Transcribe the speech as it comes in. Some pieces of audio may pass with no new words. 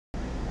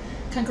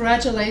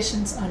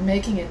Congratulations on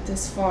making it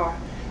this far.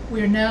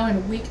 We are now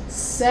in week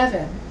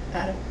 7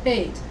 out of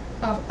 8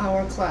 of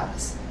our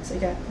class. So you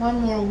got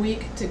one more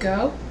week to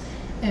go.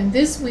 And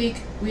this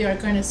week we are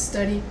going to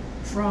study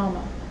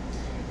drama.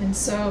 And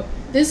so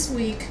this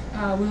week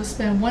we'll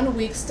spend 1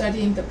 week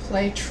studying the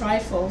play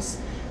Trifles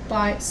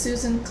by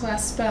Susan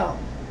Claspel.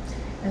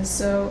 And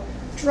so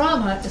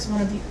drama is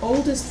one of the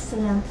oldest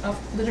form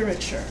of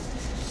literature.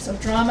 So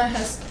drama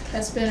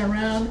has been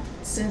around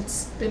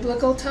since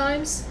biblical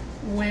times,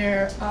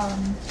 where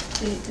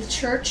the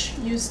church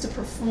used to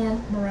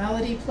perform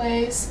morality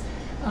plays,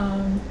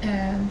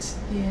 and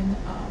in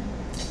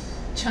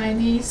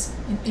Chinese,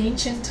 in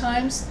ancient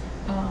times,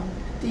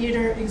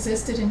 theater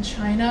existed in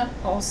China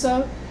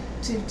also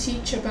to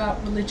teach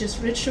about religious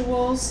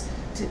rituals,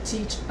 to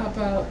teach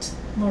about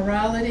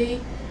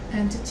morality,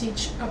 and to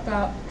teach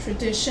about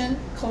tradition,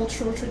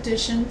 cultural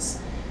traditions.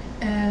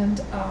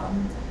 And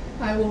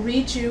I will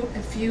read you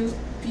a few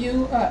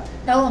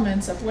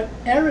elements of what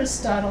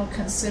Aristotle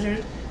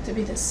considered to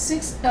be the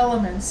 6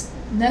 elements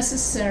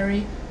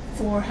necessary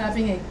for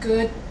having a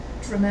good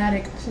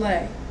dramatic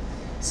play.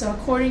 So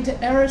according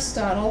to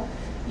Aristotle,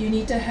 you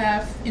need to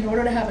have, in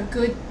order to have a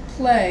good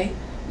play,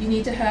 you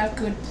need to have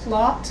good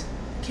plot,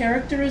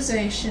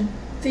 characterization,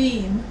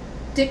 theme,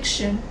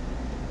 diction,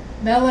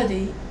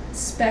 melody,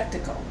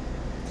 spectacle.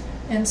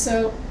 And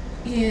so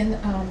in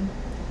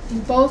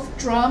both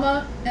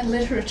drama and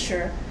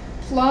literature,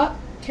 plot,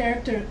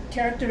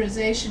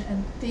 characterization,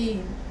 and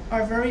theme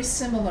are very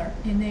similar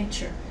in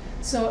nature.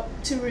 So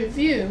to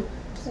review,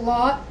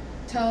 plot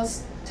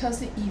tells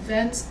the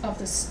events of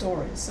the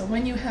story. So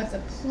when you have the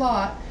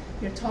plot,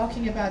 you're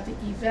talking about the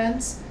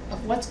events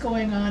of what's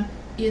going on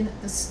in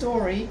the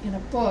story in a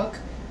book,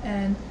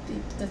 and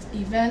the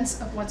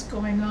events of what's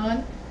going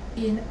on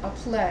in a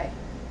play.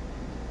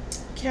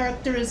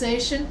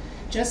 Characterization,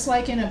 just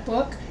like in a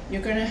book,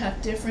 you're going to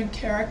have different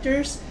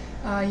characters.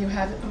 You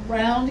have a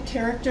round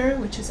character,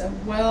 which is a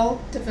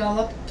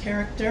well-developed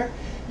character.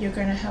 You're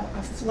going to have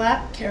a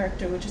flat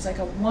character, which is like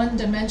a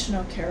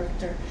one-dimensional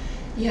character.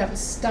 You have a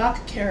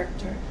stock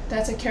character.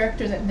 That's a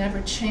character that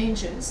never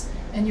changes.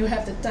 And you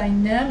have the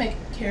dynamic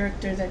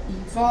character that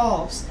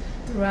evolves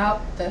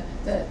throughout the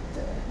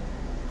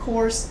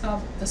course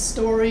of the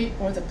story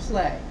or the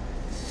play.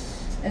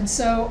 And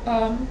so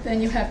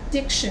then you have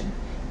diction.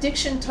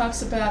 Diction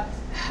talks about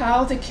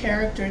how the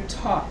character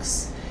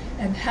talks.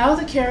 And how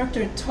the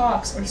character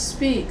talks or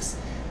speaks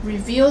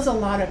reveals a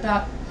lot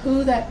about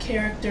who that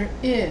character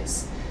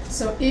is.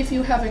 So if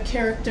you have a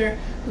character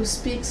who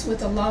speaks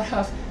with a lot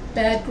of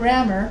bad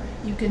grammar,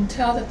 you can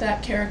tell that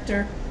that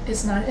character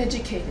is not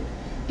educated.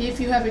 If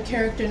you have a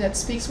character that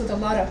speaks with a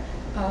lot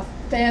of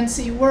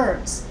fancy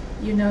words,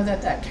 you know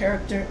that that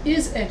character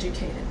is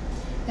educated.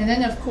 And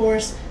then of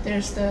course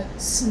there's the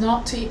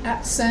snotty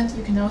accent.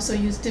 You can also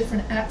use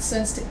different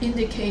accents to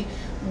indicate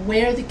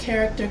where the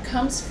character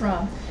comes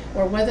from,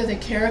 or whether the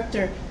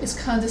character is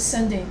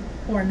condescending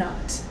or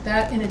not.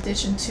 That in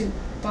addition to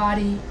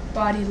body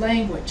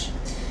language.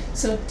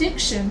 So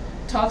diction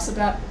talks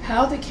about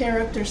how the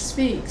character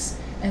speaks,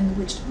 and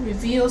which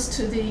reveals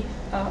to the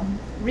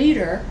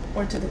reader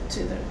or to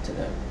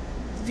the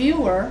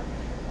viewer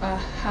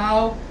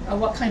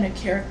what kind of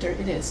character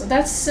it is. So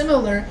that's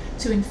similar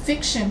to in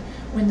fiction,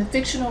 when the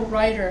fictional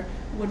writer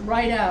would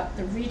write out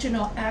the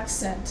regional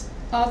accent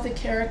of the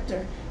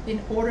character in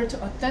order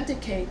to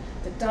authenticate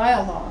the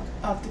dialogue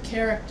of the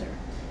character.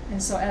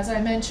 And so, as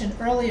I mentioned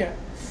earlier,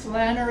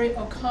 Flannery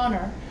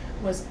O'Connor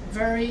was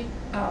very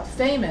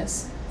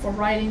famous for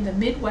writing the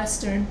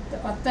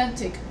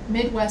authentic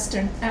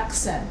Midwestern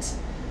accent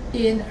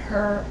in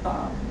her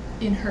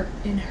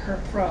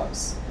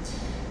prose.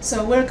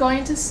 So we're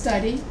going to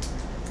study.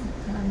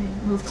 Let me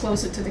move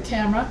closer to the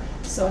camera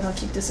so I don't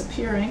keep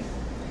disappearing.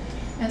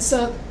 And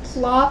so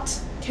plot,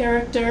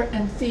 character,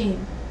 and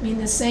theme mean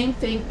the same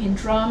thing in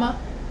drama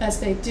as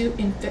they do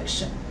in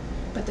fiction.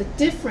 But the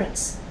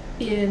difference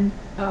in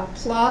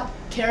plot,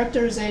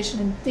 characterization,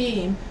 and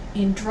theme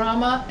in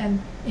drama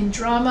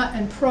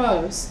and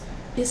prose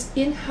is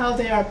in how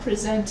they are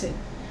presented.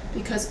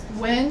 Because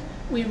when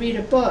we read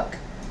a book,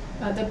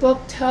 the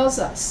book tells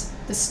us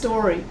the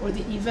story or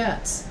the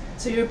events.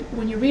 So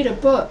when you read a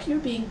book, you're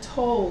being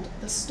told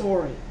the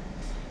story.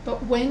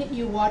 But when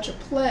you watch a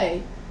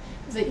play,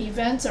 the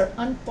events are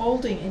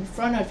unfolding in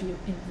front of you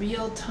in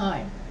real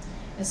time.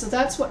 And so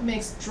that's what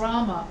makes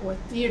drama or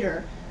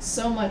theater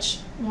so much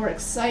more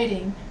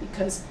exciting,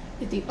 because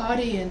the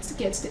audience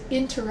gets to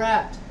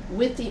interact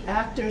with the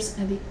actors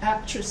and the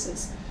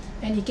actresses.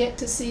 And you get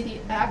to see the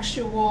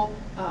actual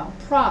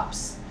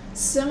props,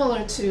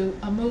 similar to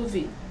a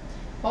movie.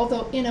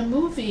 Although in a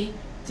movie,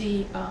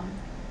 the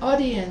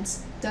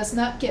audience does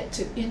not get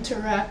to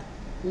interact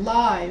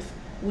live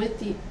with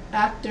the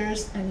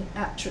actors and the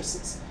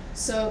actresses.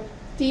 So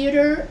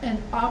theater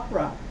and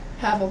opera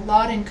have a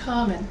lot in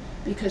common,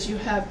 because you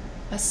have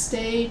a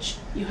stage,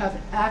 you have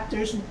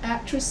actors and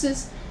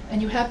actresses,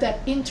 and you have that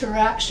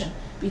interaction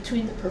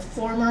between the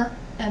performer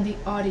and the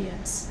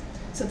audience.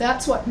 So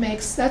that's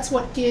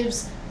what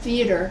gives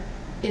theater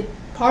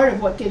part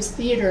of what gives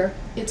theater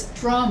its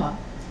drama.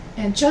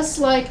 And just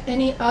like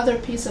any other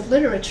piece of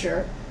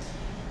literature,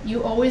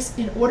 you always,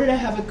 in order to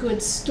have a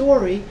good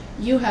story,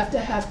 you have to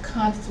have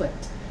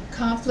conflict.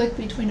 Conflict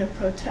between a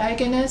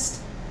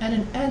protagonist and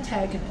an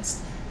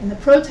antagonist. And the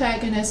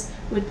protagonist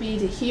would be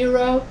the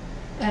hero,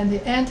 and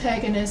the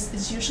antagonist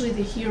is usually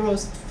the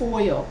hero's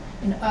foil.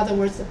 In other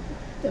words,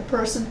 the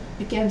person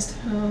against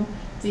whom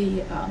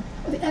the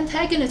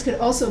antagonist could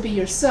also be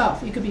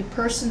yourself. You could be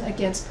person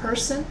against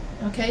person,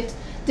 okay?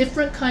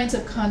 Different kinds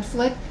of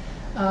conflict.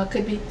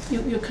 Could be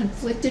you're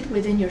conflicted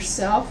within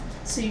yourself,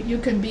 so you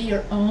can be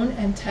your own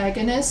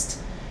antagonist,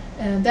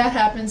 and that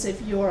happens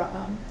if you're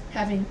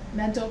having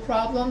mental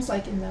problems,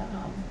 like in the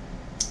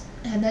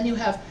and then you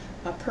have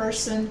a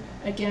person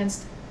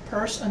against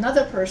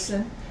another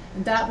person,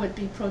 and that would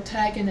be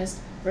protagonist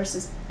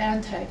versus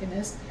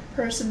antagonist,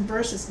 person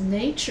versus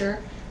nature,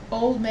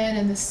 old man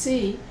in the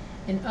sea,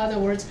 in other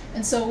words.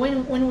 And so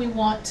when we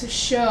want to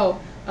show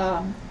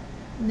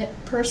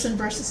person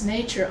versus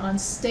nature on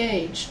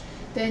stage,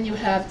 then you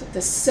have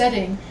the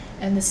setting,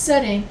 and the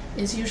setting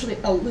is usually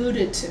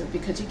alluded to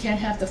because you can't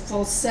have the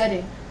full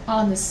setting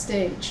on the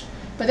stage.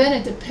 But then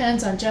it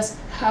depends on just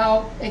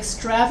how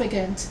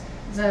extravagant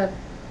the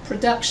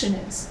production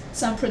is.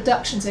 Some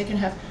productions, they can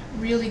have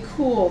really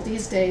cool,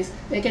 these days,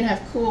 they can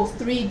have cool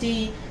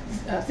 3D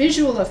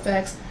visual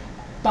effects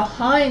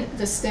behind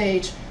the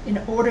stage in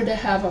order to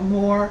have a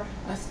more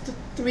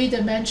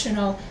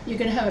three-dimensional, you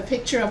can have a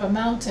picture of a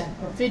mountain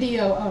or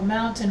video of a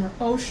mountain or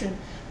ocean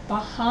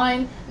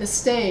behind the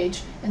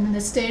stage, and then the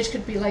stage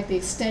could be like the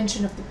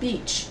extension of the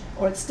beach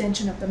or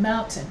extension of the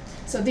mountain.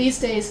 So these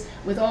days,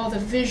 with all the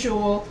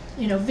visual,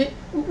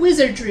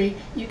 wizardry,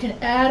 you can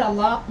add a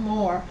lot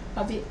more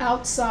of the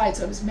outside.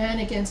 So if it's man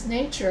against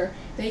nature,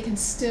 they can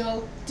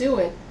still do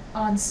it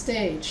on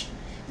stage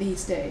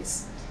these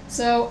days.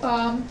 So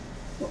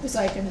what was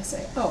I going to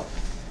say? Oh,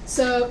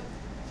 so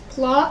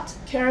plot,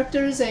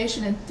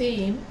 characterization, and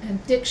theme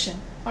and diction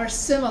are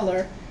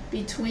similar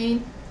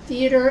between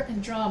theater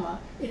and drama.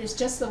 It is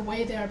just the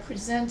way they are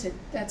presented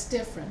that's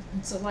different.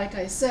 And so like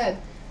I said,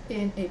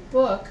 in a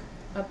book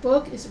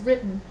is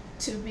written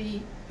to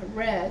be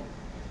read,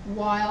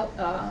 while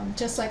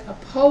just like a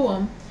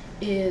poem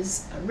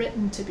is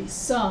written to be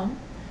sung,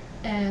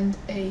 and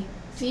a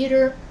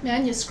theater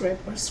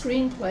manuscript or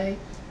screenplay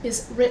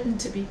is written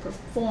to be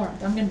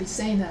performed. I'm going to be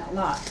saying that a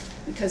lot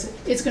because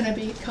it's going to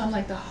become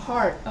like the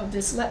heart of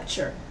this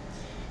lecture.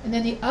 And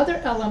then the other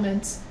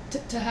elements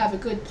to have a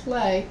good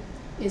play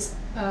is,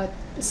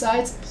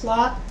 besides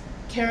plot,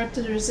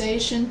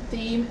 characterization,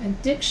 theme,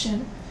 and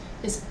diction,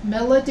 is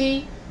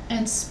melody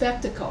and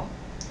spectacle.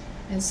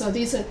 And so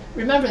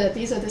remember that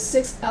these are the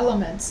 6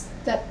 elements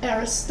that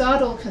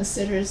Aristotle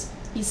considers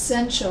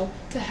essential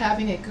to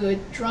having a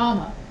good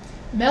drama.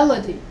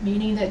 Melody,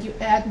 meaning that you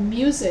add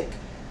music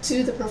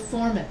to the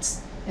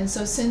performance. And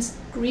so since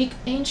Greek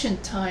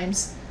ancient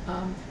times,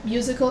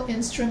 musical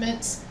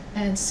instruments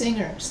and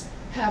singers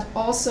have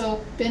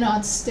also been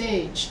on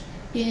stage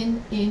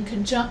in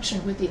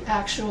conjunction with the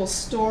actual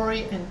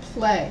story and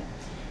play.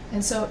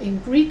 And so in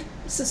Greek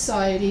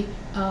society,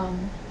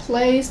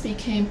 plays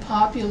became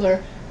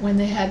popular when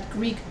they had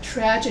Greek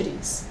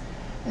tragedies.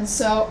 And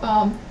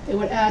so they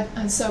would add,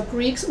 and so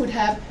Greeks would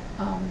have,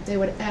 they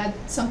would add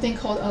something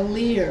called a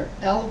lyre,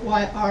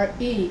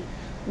 L-Y-R-E,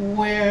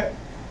 where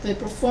the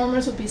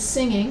performers would be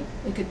singing.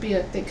 They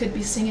could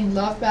be singing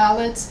love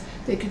ballads.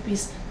 They could be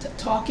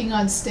talking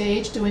on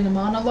stage, doing a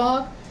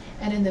monologue.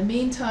 And in the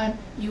meantime,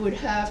 you would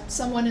have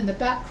someone in the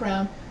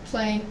background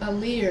playing a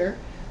lyre,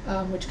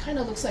 which kind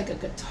of looks like a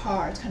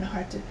guitar. It's kind of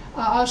hard to.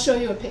 I'll show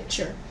you a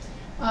picture.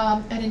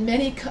 And in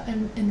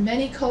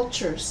many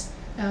cultures,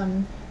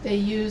 they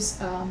use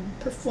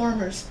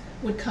performers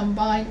would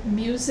combine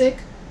music,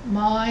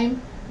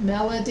 mime,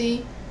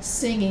 melody,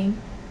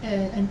 singing,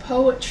 and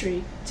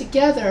poetry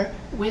together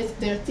with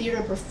their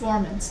theater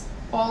performance,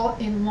 all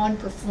in one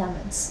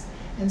performance.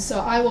 And so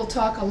I will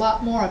talk a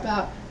lot more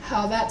about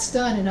how that's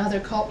done in other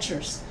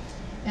cultures.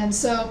 And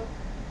so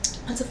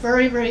it's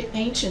very, very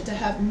ancient to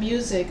have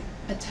music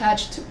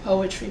attached to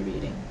poetry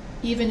reading,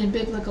 even in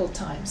biblical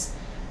times.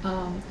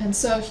 And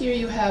so here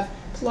you have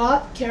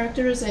plot,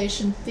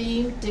 characterization,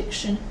 theme,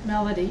 diction,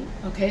 melody.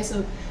 Okay,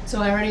 so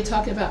I already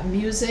talked about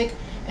music,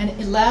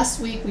 and last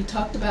week we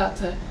talked about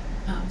the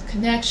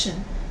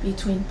connection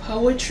between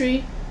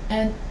poetry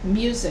and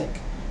music,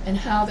 and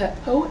how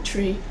that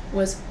poetry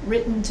was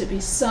written to be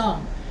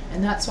sung.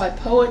 And that's why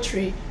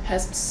poetry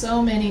has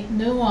so many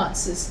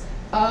nuances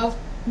of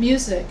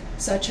music,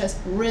 such as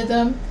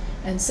rhythm,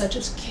 and such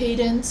as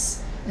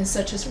cadence, and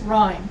such as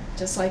rhyme,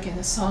 just like in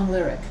the song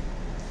lyric.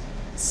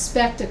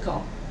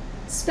 Spectacle.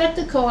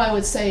 Spectacle, I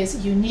would say,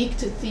 is unique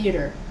to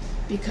theater,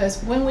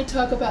 because when we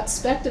talk about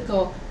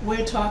spectacle,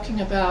 we're talking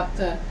about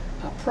the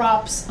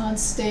props on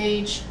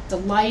stage, the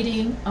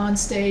lighting on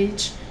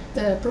stage,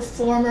 the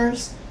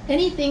performers,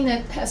 anything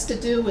that has to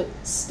do with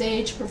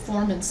stage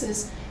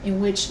performances in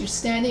which you're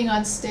standing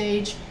on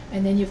stage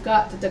and then you've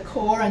got the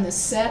decor and the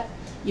set,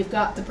 you've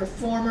got the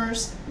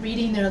performers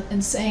reading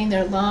and saying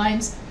their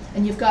lines.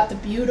 and you've got the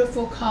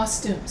beautiful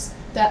costumes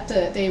that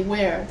they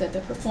wear, that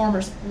the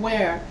performers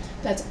wear,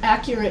 that's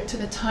accurate to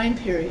the time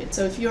period.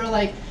 So if you're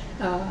like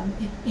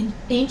in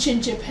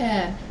ancient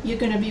Japan, you're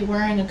going to be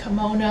wearing a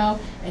kimono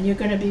and you're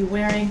going to be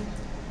wearing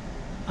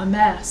a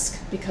mask,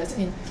 because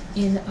in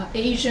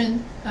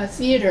Asian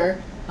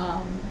theater,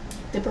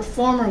 the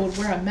performer would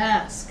wear a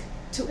mask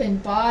to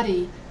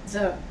embody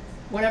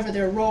whatever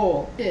their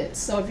role is.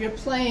 So if you're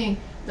playing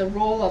the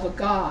role of a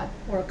god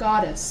or a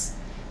goddess,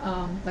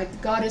 like the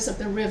goddess of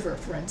the river,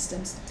 for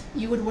instance,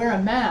 you would wear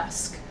a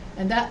mask,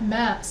 and that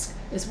mask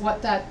is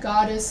what that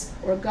goddess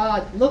or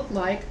god looked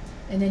like,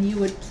 and then you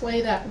would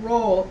play that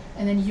role,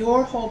 and then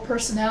your whole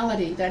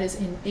personality, that is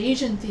in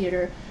Asian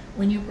theater,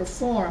 when you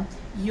perform,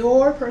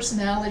 your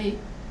personality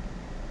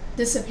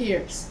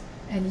disappears,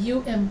 and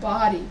you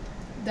embody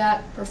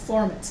that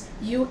performance.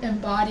 You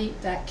embody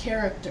that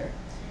character.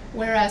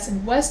 Whereas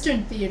in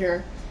Western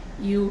theater,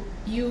 you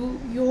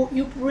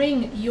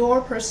bring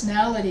your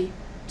personality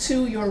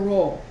to your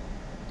role,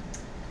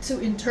 to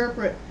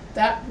interpret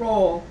that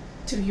role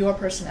to your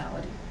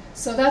personality.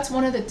 So that's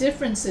one of the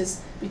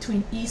differences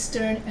between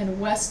Eastern and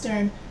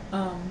Western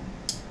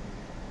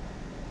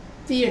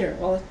theater.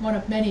 Well, one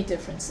of many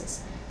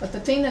differences. But the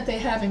thing that they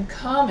have in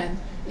common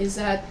is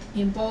that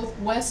in both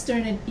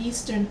Western and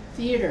Eastern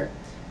theater,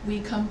 we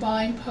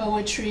combine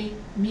poetry,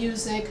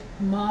 music,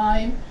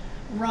 mime,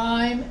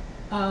 rhyme,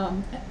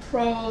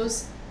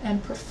 prose,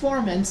 and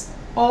performance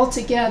all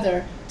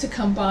together to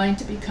combine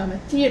to become a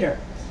theater.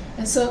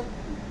 And so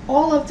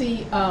all of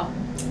the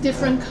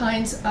different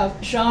kinds of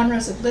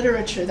genres of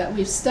literature that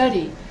we've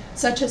studied,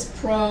 such as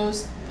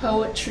prose,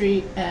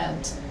 poetry,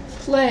 and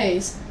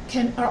plays,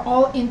 are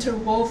all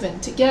interwoven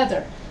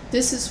together.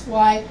 This is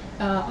why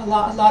a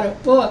lot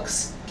of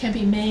books can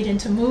be made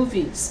into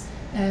movies,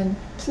 and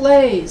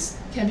plays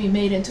can be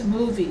made into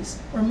movies,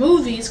 or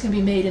movies can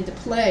be made into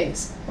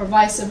plays, or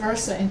vice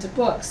versa into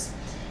books.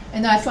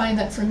 And I find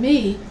that for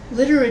me,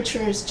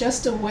 literature is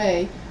just a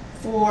way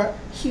for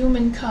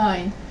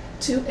humankind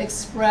to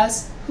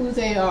express who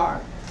they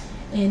are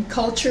in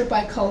culture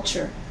by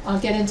culture. I'll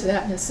get into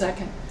that in a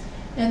second.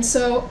 And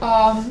so,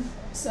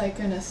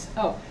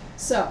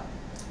 so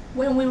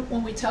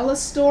when we tell a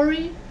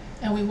story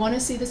and we want to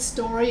see the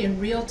story in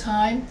real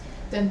time,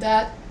 then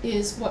that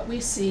is what we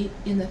see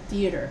in the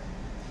theater.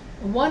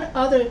 One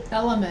other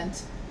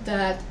element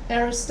that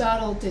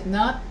Aristotle did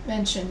not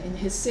mention in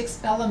his 6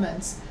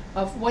 elements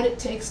of what it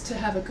takes to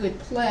have a good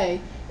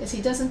play is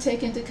he doesn't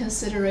take into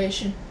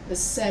consideration the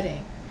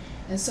setting.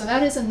 And so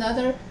that is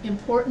another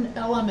important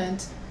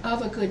element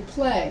of a good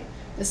play.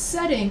 The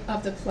setting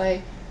of the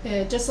play,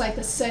 just like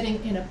the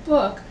setting in a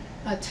book,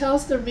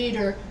 tells the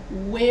reader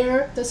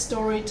where the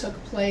story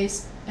took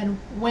place and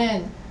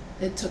when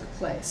it took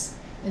place.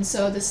 And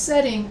so the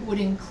setting would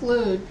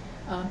include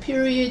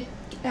period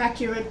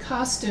accurate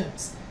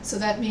costumes. So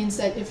that means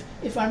that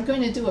if I'm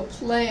going to do a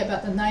play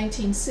about the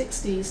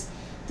 1960s,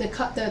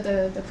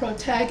 the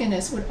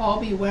protagonists would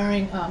all be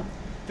wearing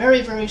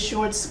very, very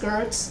short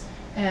skirts,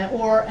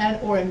 or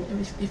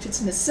if it's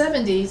in the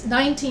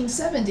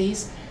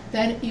 1970s,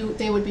 then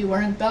they would be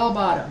wearing bell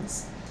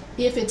bottoms.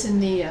 If it's in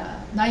the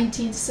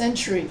 19th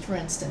century, for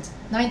instance,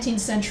 19th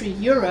century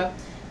Europe,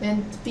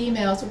 then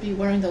females would be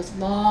wearing those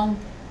long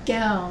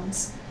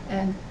gowns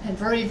and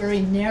very,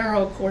 very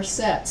narrow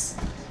corsets.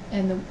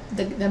 And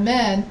the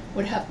men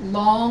would have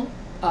long,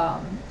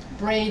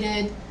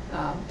 braided,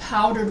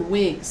 powdered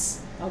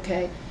wigs,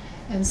 okay?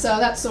 And so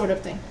that sort of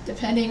thing,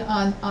 depending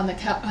on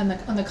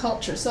the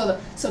culture. So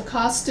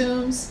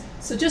costumes.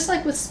 So just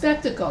like with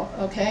spectacle,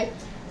 okay,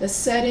 the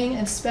setting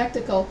and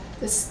spectacle,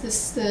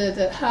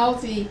 how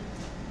the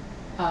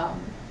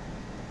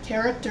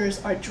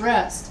characters are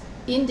dressed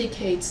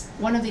indicates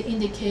one of the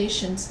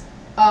indications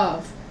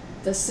of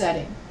the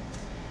setting.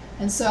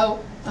 And so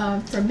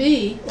for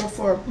me, or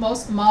for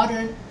most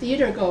modern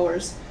theater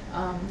goers,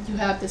 you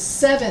have the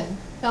 7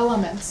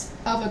 elements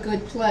of a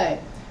good play.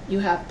 You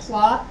have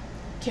plot,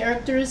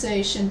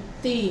 characterization,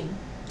 theme,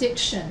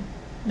 diction,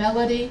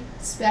 melody,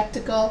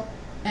 spectacle,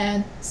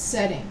 and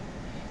setting.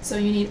 So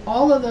you need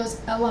all of those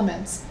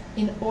elements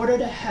in order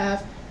to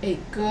have a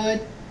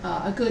good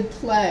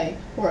play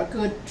or a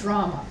good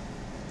drama.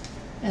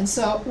 And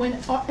so when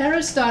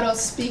Aristotle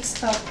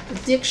speaks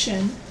of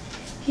diction,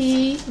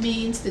 he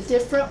means the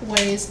different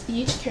ways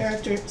each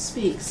character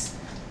speaks.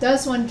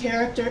 Does one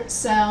character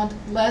sound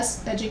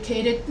less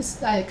educated?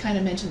 I kind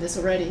of mentioned this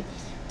already.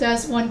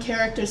 Does one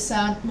character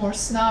sound more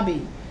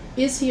snobby?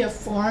 Is he a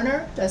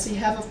foreigner? Does he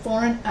have a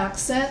foreign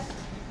accent?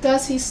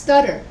 Does he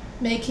stutter,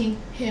 making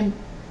him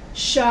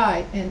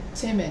shy and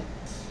timid,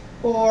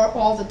 or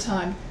all the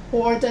time?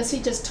 Or does he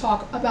just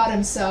talk about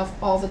himself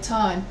all the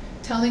time,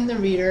 telling the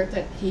reader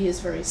that he is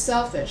very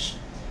selfish?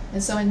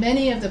 And so in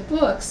many of the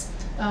books,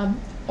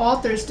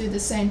 authors do the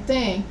same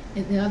thing.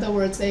 In other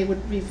words, they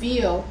would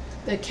reveal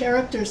the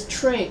characters'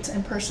 traits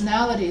and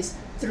personalities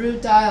through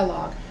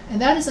dialogue. And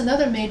that is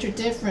another major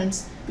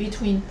difference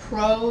between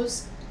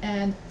prose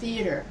and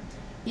theater.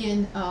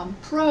 In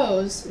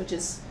prose, which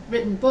is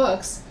written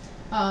books,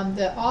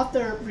 the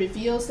author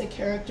reveals the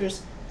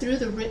characters through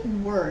the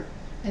written word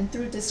and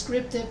through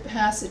descriptive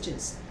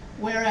passages,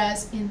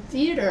 whereas in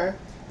theater,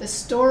 the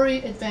story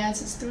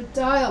advances through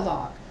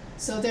dialogue.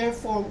 So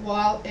therefore,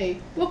 while a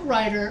book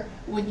writer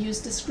would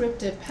use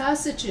descriptive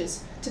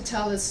passages to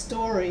tell a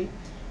story,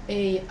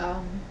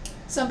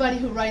 somebody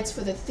who writes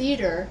for the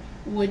theater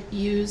would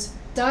use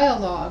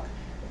dialogue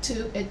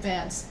to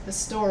advance the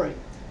story.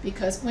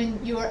 Because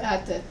when you're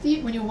at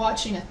when you're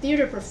watching a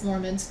theater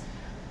performance,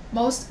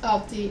 most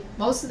of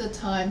the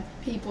time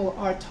people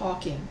are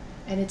talking,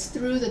 and it's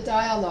through the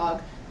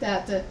dialogue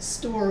that the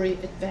story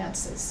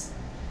advances.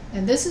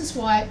 And this is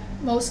why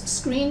most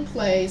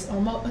screenplays, or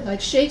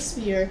like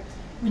Shakespeare,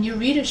 when you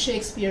read a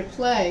Shakespeare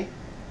play,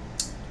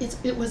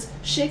 it was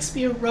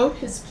Shakespeare wrote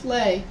his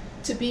play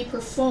to be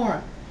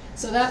performed.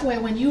 So that way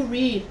when you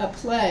read a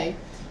play,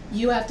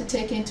 you have to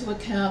take into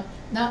account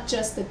not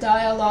just the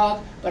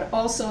dialogue, but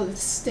also the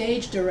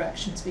stage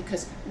directions,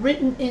 because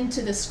written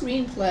into the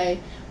screenplay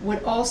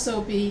would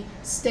also be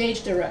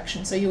stage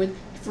direction. So you would,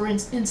 for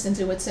instance,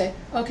 it would say,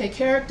 okay,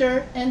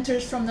 character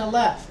enters from the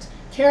left,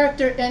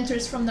 character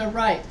enters from the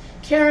right,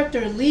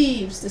 character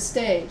leaves the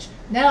stage,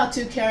 now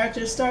two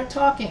characters start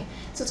talking.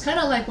 So it's kind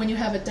of like when you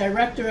have a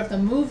director of the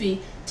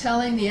movie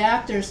telling the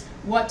actors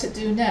what to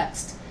do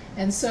next.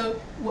 And so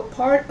what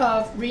part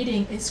of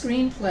reading a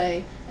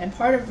screenplay and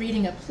part of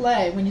reading a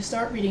play, when you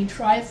start reading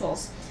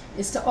trifles,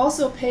 is to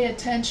also pay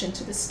attention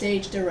to the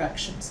stage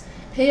directions.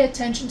 Pay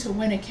attention to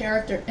when a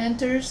character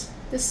enters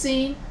the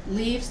scene,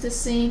 leaves the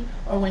scene,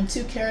 or when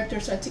two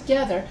characters are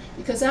together,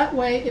 because that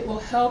way it will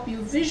help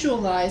you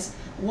visualize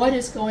what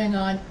is going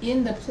on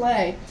in the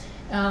play.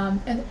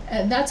 And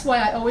that's why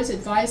I always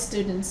advise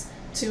students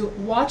to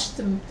watch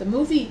the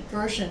movie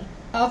version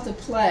of the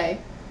play,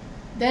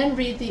 then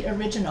read the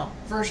original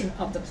version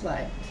of the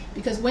play.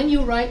 Because when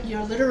you write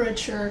your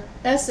literature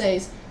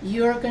essays,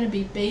 you're going to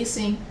be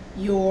basing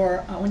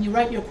your, when you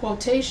write your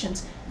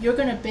quotations, you're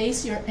going to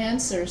base your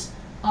answers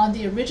on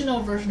the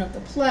original version of the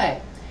play.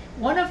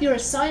 One of your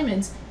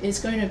assignments is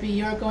going to be,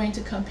 you're going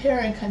to compare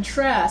and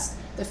contrast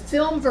the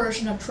film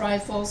version of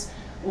Trifles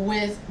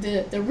with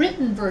the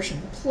written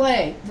version, the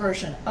play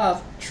version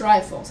of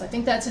Trifles. I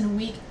think that's in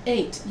week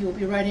 8. You will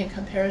be writing a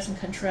comparison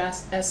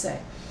contrast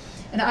essay.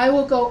 And I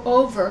will go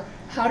over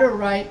how to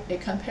write a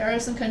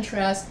comparison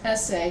contrast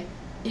essay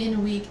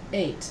in week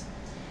 8.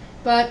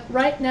 But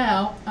right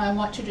now, I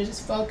want you to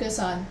just focus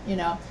on,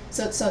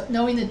 so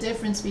knowing the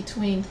difference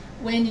between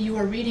when you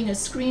are reading a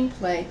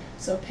screenplay,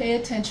 so pay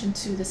attention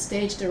to the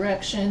stage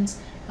directions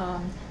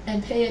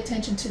and pay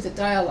attention to the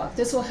dialogue.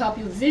 This will help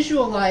you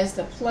visualize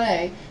the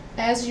play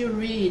as you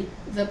read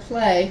the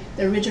play,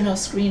 the original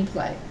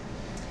screenplay.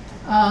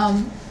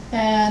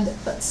 And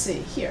let's see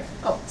here.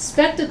 Oh,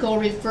 spectacle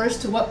refers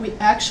to what we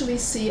actually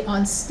see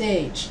on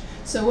stage.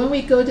 So when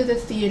we go to the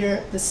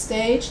theater, the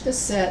stage, the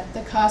set,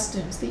 the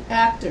costumes, the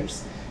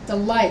actors, the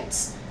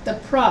lights, the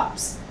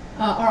props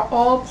are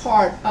all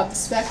part of the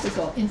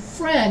spectacle. In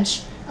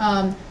French,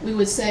 we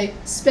would say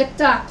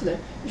spectacle.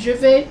 Je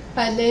vais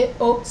aller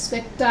au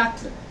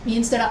spectacle.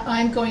 Means that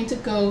I'm going to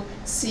go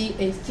see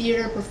a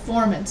theater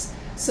performance.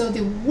 So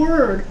the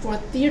word for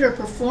theater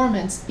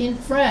performance in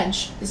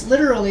French is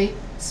literally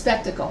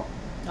spectacle.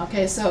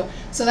 Okay, so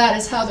that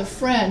is how the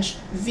French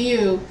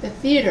view the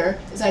theater,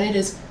 is that it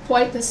is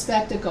quite the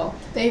spectacle.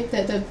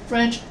 The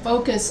French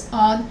focus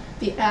on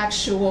the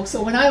actual.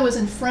 So when I was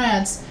in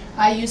France,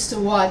 I used to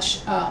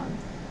watch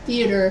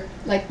theater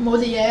like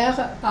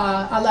Molière,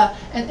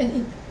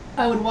 and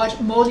I would watch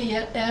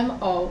Molière,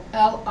 M-O-L-I-E-R-E.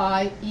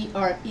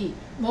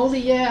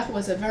 Molière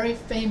was a very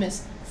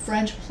famous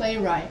French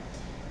playwright,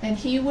 and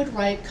he would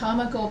write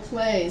comical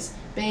plays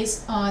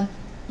based on,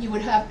 you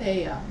would have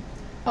a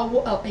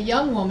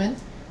young woman,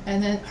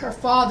 and then her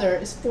father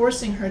is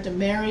forcing her to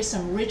marry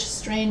some rich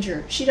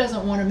stranger she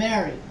doesn't want to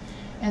marry.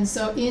 And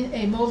so in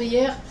a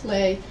Molière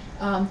play,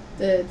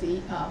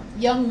 the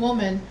young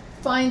woman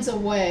finds a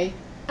way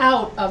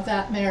out of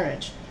that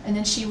marriage, and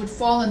then she would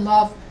fall in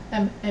love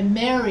and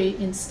marry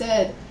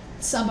instead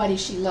somebody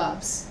she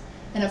loves.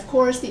 And of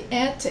course the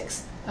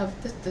antics of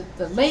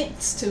the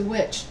lengths to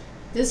which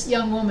this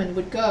young woman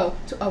would go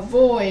to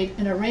avoid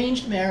an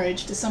arranged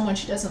marriage to someone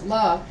she doesn't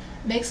love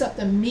makes up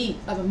the meat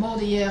of a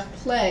Molière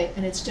play,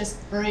 and it's just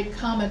very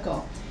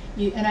comical.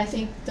 And I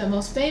think the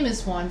most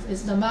famous one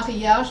is Le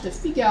Mariage de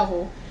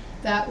Figaro.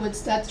 That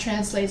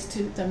translates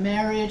to the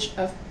marriage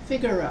of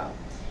Figaro.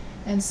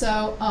 And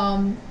so,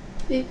 and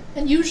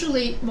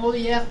usually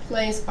Molière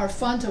plays are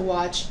fun to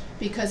watch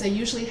because they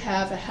usually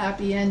have a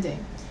happy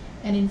ending.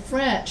 And in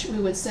French, we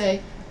would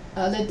say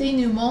le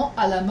dénouement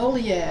à la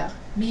Molière,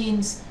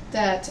 means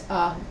that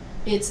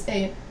it's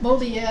a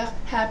Molière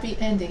happy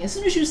ending. As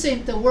soon as you say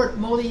the word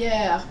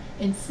Molière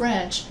in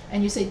French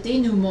and you say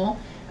dénouement,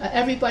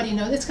 everybody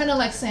knows. It's kind of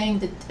like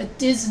saying a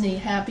Disney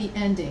happy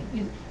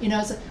ending.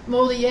 It's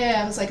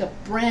Molière is like a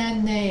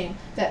brand name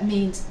that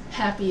means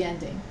happy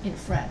ending in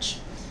French.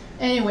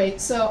 Anyway,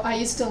 so I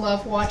used to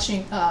love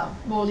watching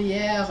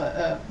Molière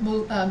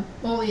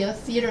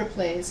theater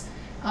plays.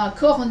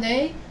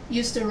 Corneille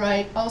used to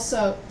write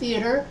also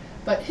theater,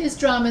 but his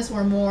dramas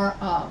were more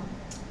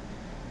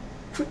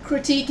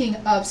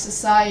critiquing of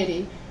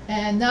society,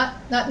 and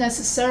not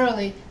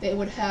necessarily they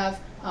would have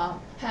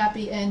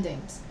happy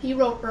endings. He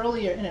wrote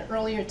earlier, in an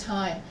earlier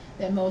time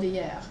than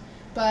Molière.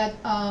 But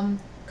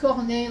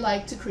Corneille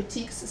liked to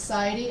critique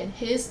society, and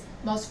his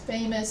most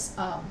famous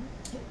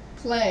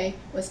play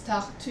was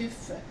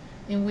Tartuffe,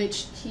 in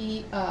which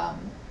he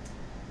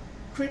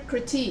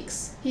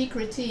critiques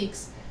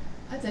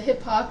the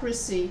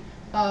hypocrisy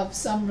of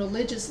some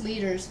religious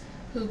leaders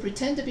who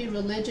pretend to be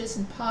religious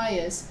and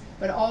pious,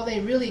 but all they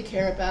really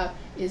care about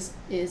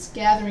is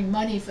gathering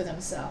money for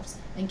themselves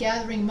and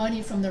gathering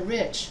money from the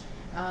rich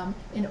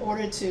in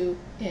order to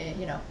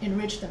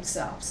enrich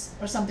themselves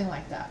or something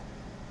like that.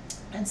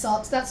 And so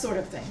it's that sort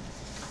of thing.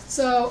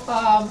 So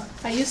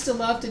I used to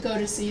love to go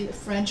to see the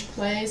French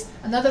plays.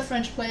 Another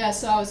French play I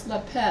saw was La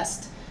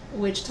Peste,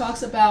 which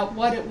talks about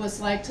what it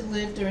was like to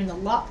live during the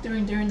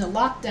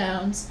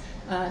lockdowns,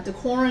 the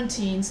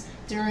quarantines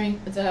during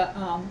the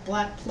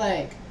Black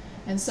Plague.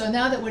 And so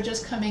now that we're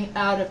just coming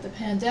out of the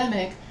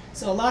pandemic,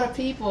 so a lot of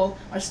people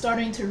are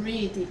starting to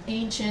read the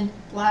ancient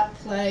Black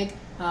Plague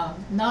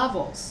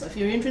novels. So if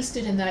you're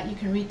interested in that, you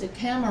can read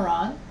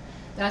Decameron.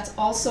 That's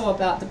also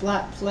about the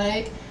Black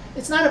Plague.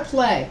 It's not a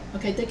play,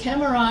 okay?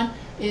 Decameron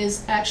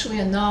is actually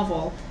a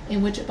novel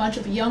in which a bunch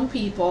of young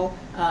people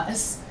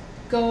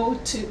go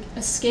to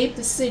escape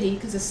the city,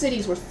 because the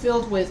cities were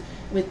filled with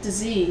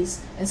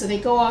disease, and so they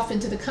go off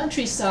into the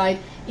countryside,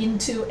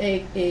 into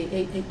a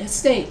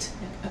estate,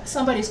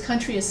 somebody's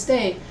country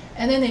estate,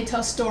 and then they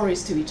tell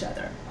stories to each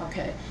other,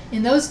 okay?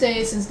 In those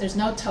days, since there's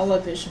no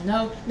television,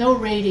 no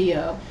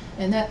radio,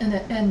 and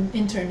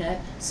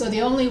internet, so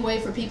the only way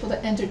for people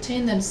to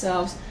entertain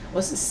themselves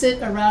was to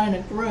sit around in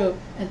a group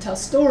and tell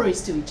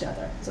stories to each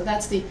other. So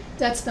that's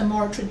the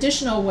more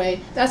traditional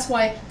way. That's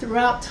why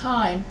throughout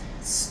time,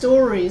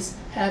 stories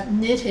have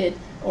knitted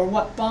or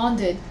what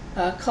bonded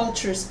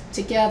cultures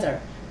together,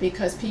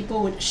 because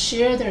people would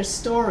share their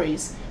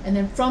stories, and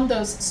then from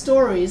those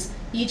stories,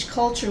 each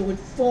culture would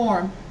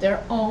form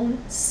their own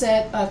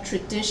set of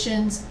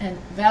traditions and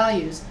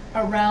values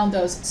around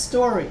those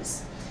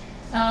stories.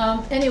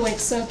 Anyway,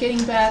 so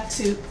getting back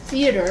to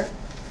theater,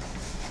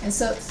 and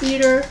so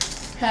theater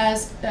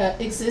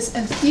exists,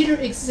 and theater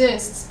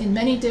exists in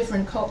many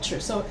different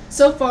cultures.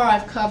 So far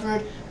I've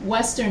covered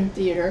Western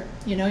theater,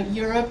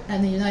 Europe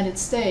and the United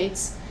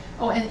States.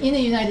 Oh, and in the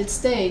United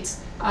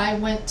States, I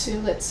went to,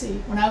 let's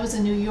see, when I was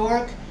in New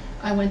York,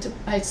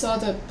 I saw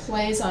the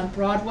plays on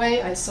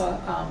Broadway. I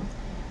saw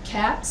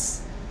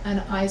Cats,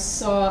 and I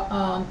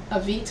saw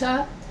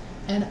Evita,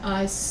 and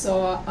I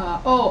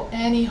saw,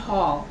 Annie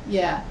Hall,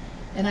 yeah.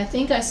 And I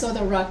think I saw the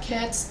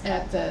Rockettes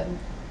at the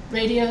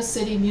Radio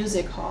City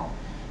Music Hall.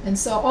 And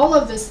so all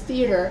of this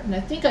theater, and I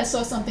think I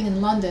saw something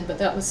in London,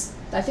 but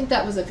I think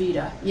that was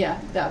Evita.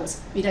 Yeah, that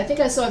was Evita. I think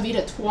I saw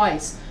Evita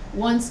twice,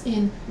 once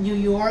in New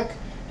York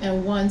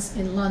and once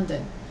in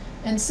London.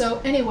 And so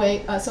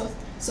anyway,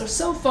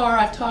 so far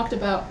I've talked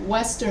about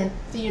Western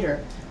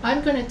theater.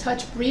 I'm going to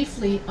touch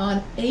briefly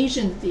on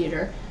Asian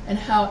theater, and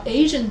how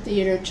Asian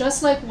theater,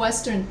 just like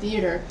Western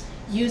theater,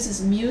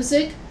 uses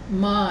music,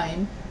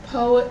 mime,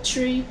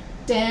 poetry,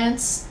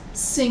 dance,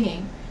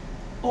 singing,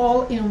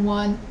 all in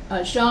one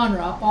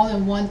genre, all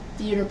in one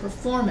theater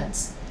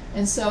performance.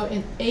 And so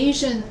in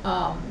Asian,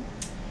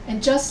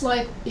 and just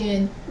like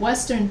in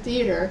Western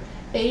theater,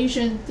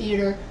 Asian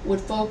theater would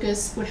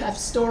have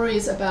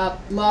stories about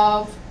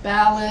love,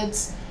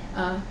 ballads,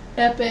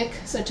 epic,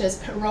 such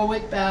as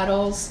heroic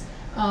battles.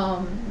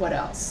 What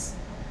else?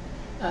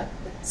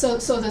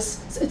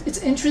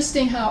 It's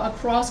interesting how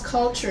across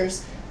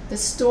cultures, the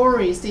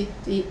stories, the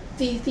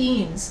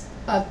themes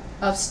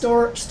of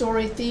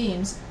story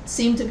themes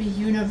seem to be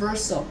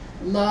universal.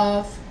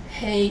 Love,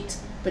 hate,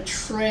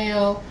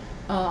 betrayal,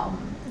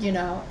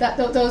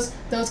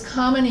 those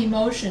common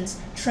emotions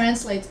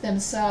translate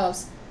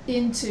themselves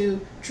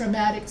into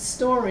dramatic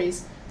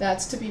stories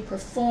that's to be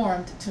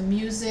performed to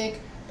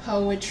music,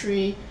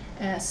 poetry,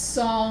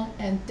 song,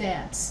 and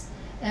dance.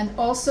 And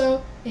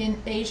also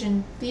in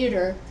Asian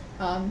theater,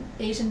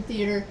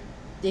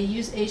 they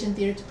use Asian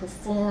theater to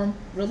perform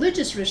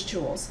religious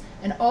rituals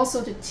and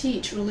also to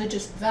teach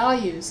religious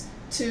values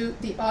to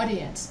the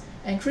audience.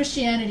 And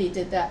Christianity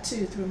did that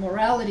too through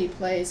morality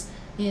plays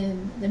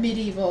in the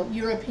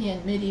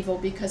European medieval,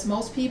 because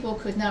most people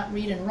could not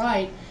read and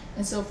write.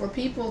 And so for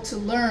people to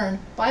learn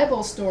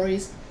Bible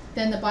stories,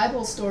 then the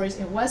Bible stories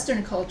in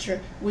Western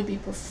culture would be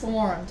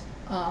performed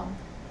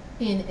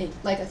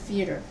like a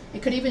theater.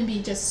 It could even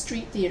be just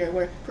street theater,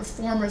 where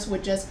performers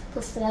would just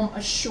perform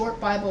a short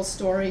Bible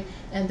story,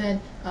 and then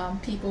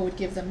people would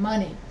give them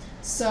money.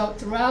 So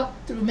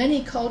through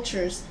many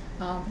cultures,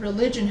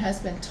 religion has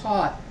been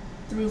taught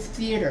through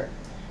theater,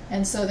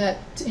 and so that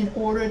in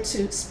order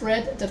to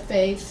spread the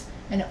faith,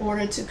 in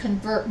order to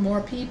convert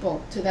more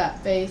people to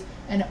that faith,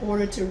 and in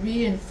order to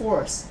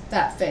reinforce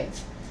that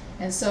faith.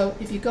 And so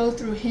if you go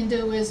through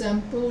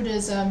Hinduism,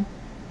 Buddhism,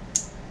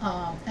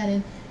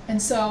 and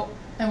so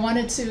I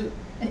wanted to,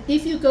 and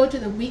if you go to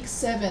the Week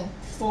 7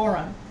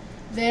 forum,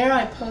 there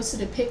I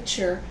posted a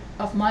picture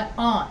of my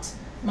aunt.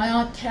 My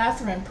Aunt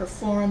Catherine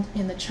performed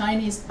in the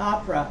Chinese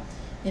opera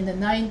in the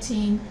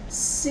 1960s,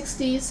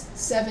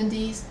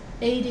 70s,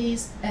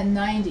 80s, and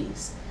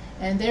 90s.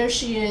 And there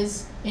she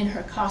is in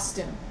her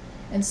costume.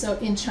 And so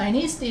in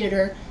Chinese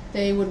theater,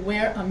 they would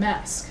wear a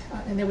mask,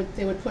 and they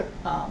would put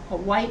a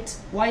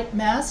white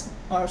mask,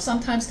 or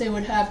sometimes they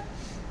would have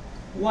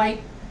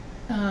white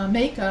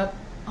makeup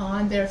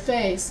on their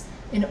face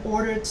in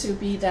order to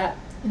be that,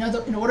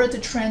 in order to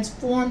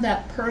transform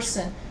that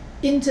person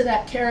into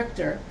that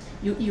character.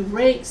 You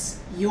erase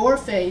your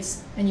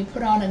face and you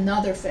put on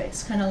another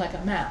face, kind of like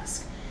a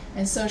mask.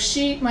 And so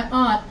my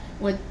aunt,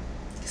 would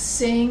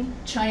sing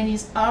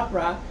Chinese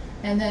opera,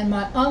 and then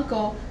my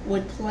uncle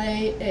would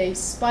play a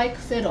spike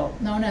fiddle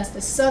known as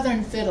the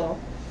southern fiddle,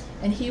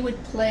 and he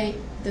would play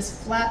this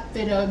flat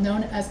fiddle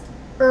known as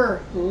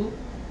erhu,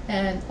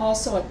 and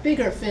also a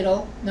bigger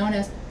fiddle known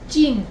as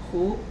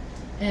jinghu.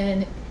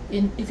 And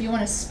if you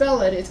want to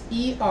spell it, it's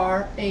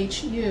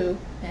E-R-H-U,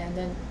 and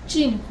then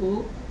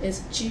jinhu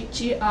is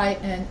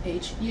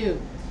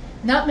G-I-N-H-U.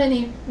 Not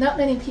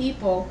many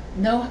people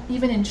know,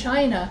 even in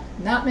China,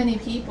 not many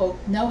people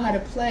know how to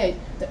play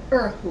the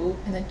erhu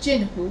and the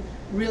jinhu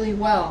really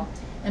well.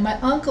 And my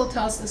uncle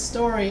tells the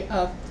story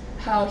of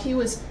how he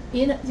was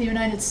in the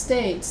United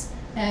States,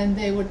 and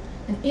in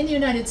the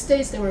United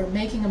States they were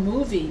making a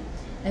movie,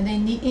 and they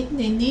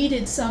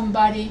needed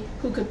somebody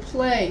who could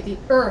play the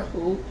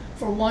erhu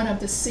for one of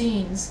the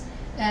scenes,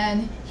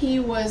 and he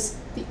was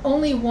the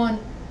only one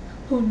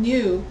who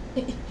knew.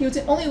 He was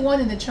the only one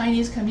in the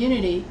Chinese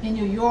community in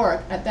New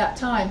York at that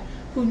time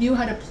who knew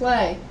how to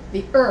play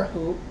the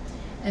erhu.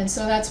 And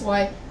so that's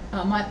why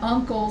my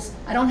uncle's,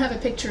 I don't have a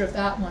picture of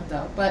that one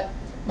though, but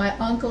my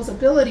uncle's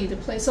ability to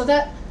play, so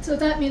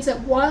that means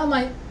that while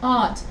my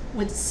aunt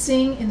would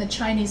sing in the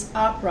Chinese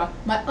opera,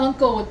 my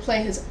uncle would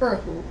play his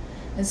erhu.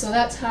 And so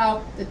that's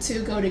how the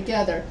two go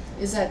together,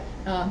 is that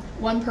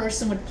one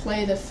person would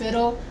play the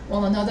fiddle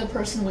while another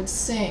person would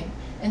sing.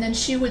 And then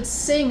she would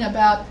sing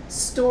about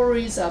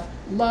stories of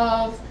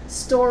love,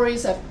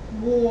 stories of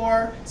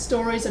war,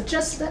 stories of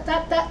just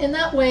that. In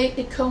that way,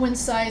 it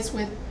coincides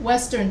with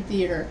Western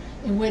theater,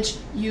 in which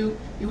you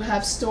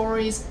have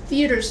stories,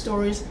 theater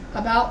stories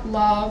about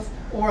love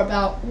or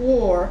about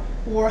war,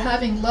 or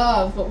having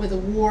love but with a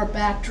war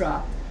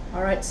backdrop.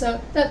 All right, so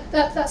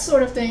that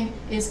sort of thing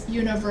is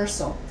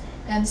universal.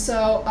 And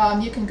so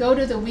you can go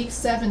to the Week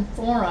 7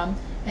 forum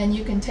and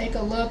you can take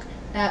a look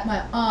at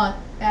my aunt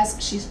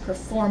as she's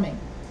performing.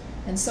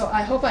 And so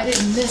I hope I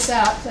didn't miss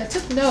out. I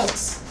took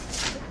notes.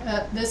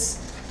 Here it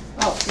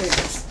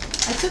is.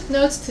 I took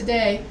notes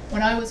today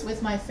when I was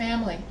with my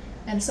family,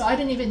 and so I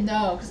didn't even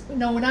know, because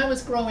when I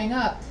was growing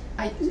up,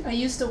 I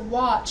used to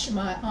watch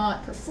my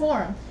aunt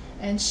perform,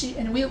 and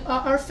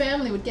our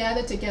family would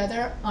gather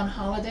together on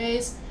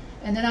holidays,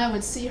 and then I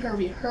would see her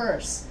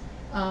rehearse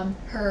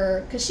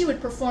because she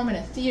would perform in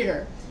a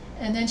theater,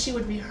 and then she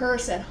would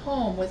rehearse at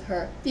home with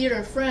her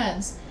theater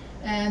friends,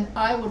 and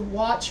I would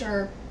watch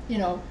her,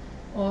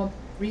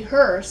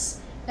 rehearse,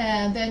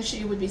 and then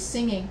she would be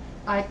singing.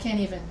 I can't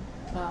even,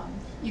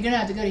 you're going to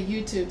have to go to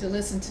YouTube to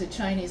listen to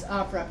Chinese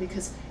opera,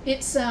 because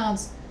it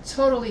sounds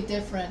totally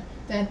different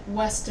than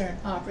Western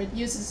opera. It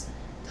uses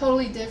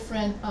totally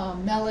different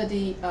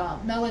melody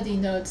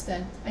notes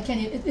than,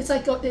 it's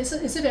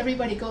as if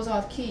everybody goes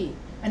off key.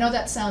 I know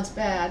that sounds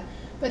bad,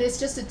 but it's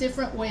just a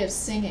different way of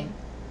singing.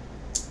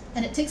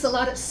 And it takes a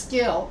lot of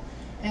skill,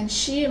 and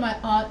she and my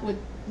aunt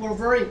were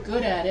very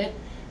good at it,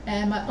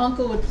 and my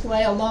uncle would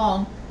play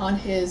along on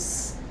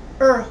his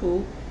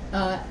erhu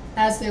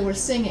as they were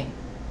singing.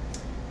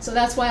 So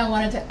that's why I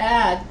wanted to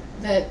add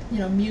that,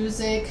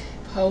 music,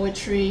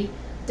 poetry,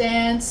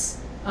 dance,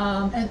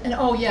 and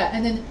oh yeah,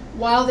 and then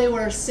while they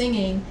were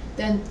singing,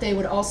 then they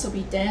would also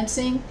be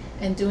dancing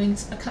and doing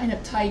a kind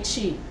of Tai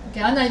Chi.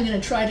 Okay, I'm not even going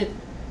to try to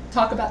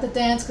talk about the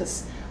dance,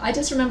 because I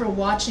just remember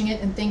watching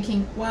it and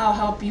thinking, wow,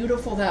 how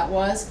beautiful that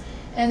was.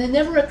 And it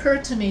never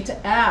occurred to me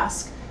to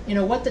ask,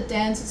 what the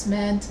dances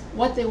meant,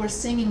 what they were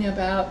singing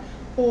about,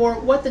 or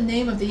what the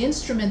name of the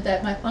instrument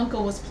that my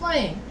uncle was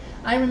playing.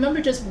 I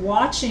remember just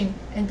watching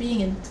and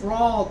being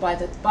enthralled by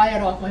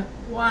it all, going,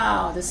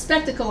 wow, the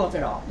spectacle of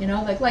it all,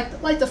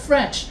 like the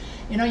French.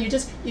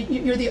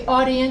 You're the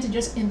audience and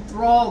just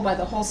enthralled by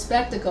the whole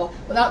spectacle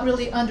without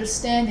really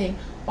understanding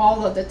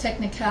all of the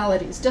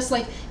technicalities. Just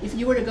like if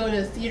you were to go to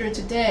the theater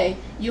today,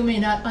 you may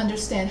not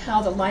understand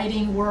how the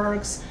lighting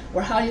works,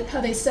 or how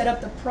they set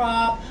up the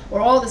prop, or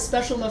all the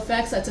special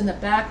effects that's in the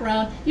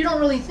background. You don't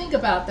really think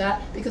about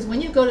that, because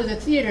when you go to the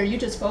theater, you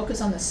just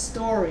focus on the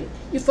story.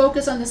 You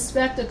focus on the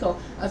spectacle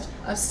of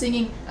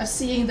seeing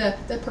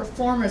the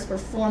performers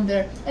perform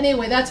there.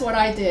 Anyway, that's what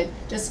I did,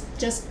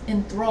 just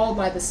enthralled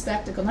by the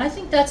spectacle. And I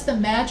think that's the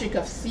magic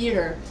of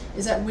theater,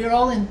 is that we're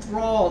all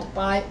enthralled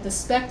by the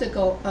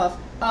spectacle of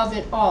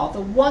it all,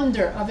 the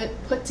wonder of it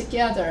put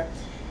together.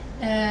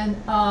 And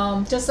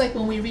just like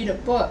when we read a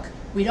book,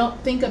 we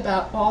don't think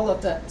about all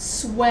of the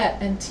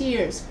sweat and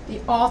tears the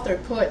author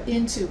put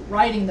into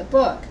writing the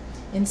book.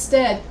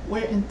 Instead,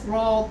 we're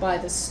enthralled by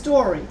the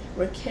story.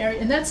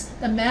 And that's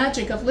the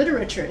magic of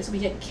literature, is we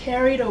get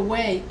carried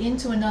away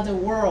into another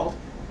world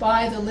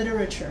by the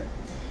literature.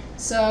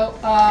 So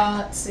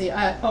let's see.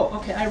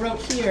 I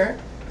wrote here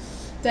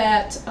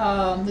that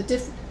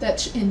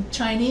in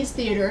Chinese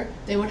theater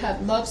they would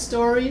have love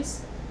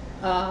stories.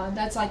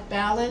 That's like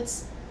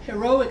ballads,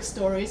 heroic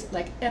stories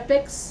like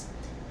epics,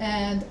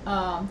 and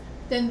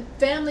then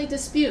family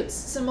disputes,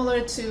 similar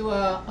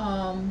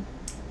to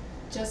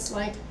just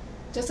like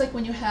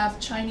when you have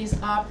Chinese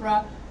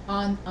opera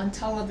on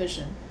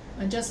television,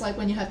 and just like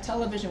when you have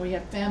television where you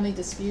have family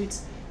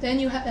disputes. Then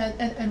you have,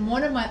 and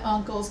one of my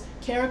uncles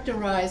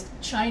characterized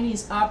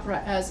Chinese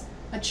opera as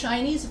a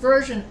Chinese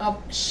version of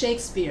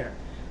Shakespeare,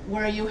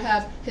 where you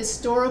have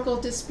historical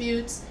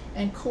disputes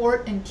and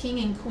court and king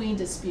and queen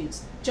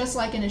disputes, just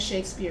like in a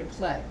Shakespeare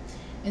play.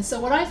 And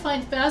so what I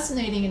find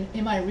fascinating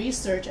in my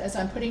research as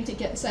I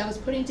was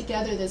putting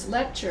together this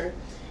lecture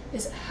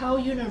is how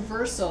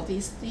universal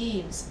these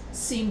themes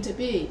seem to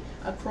be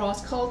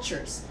across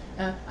cultures.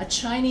 A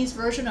Chinese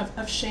version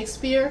of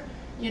Shakespeare,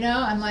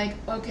 I'm like,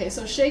 okay,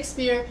 so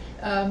Shakespeare,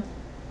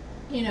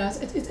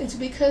 it's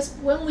because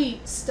when we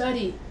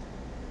study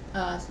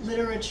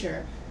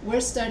literature,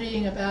 we're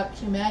studying about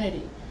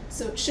humanity.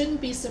 So it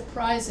shouldn't be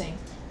surprising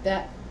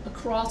that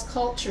across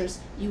cultures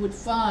you would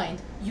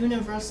find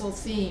universal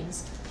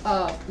themes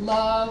of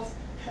love,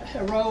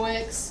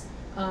 heroics,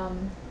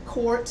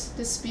 court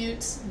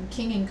disputes,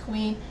 king and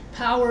queen,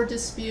 power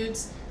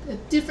disputes,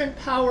 different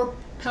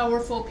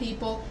powerful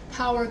people,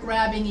 power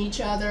grabbing each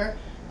other,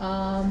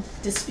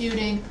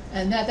 disputing,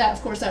 and that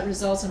of course that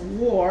results in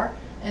war.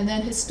 And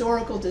then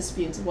historical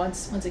disputes,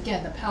 once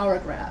again, the power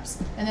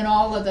grabs. And then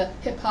all of the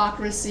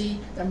hypocrisy,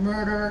 the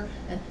murder,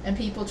 and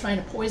people trying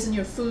to poison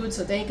your food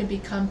so they can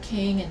become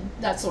king and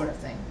that sort of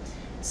thing.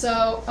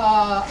 So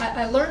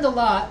I learned a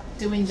lot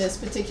doing this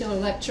particular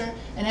lecture.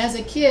 And as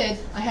a kid,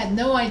 I had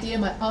no idea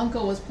my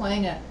uncle was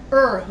playing a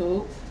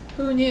erhu.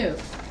 Who knew?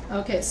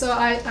 Okay, so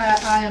I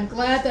am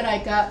glad that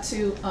I got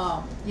to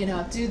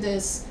do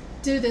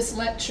this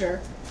lecture.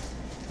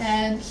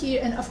 And here,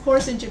 and of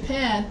course in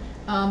Japan,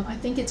 I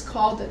think it's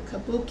called the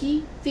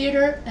Kabuki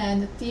Theater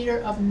and the Theater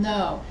of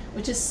No,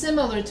 which is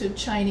similar to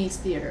Chinese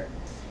theater.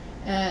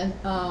 And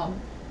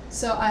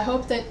so I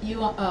hope that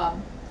you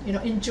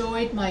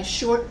enjoyed my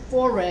short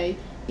foray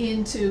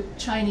into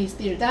Chinese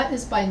theater. That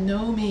is by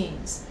no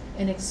means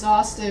an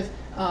exhaustive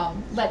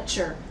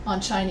lecture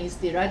on Chinese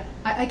theater.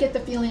 I get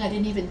the feeling I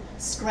didn't even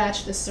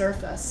scratch the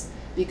surface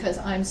because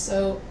I'm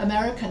so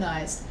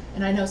Americanized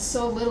and I know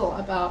so little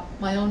about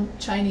my own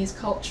Chinese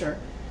culture.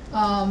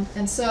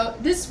 And so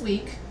this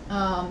week,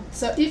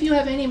 so if you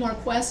have any more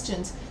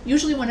questions,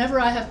 usually whenever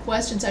I have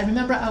questions, I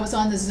remember I was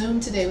on the Zoom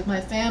today with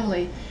my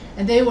family,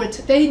 and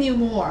they knew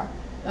more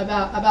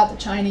about the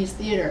Chinese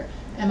theater.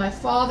 And my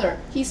father,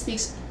 he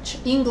speaks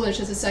English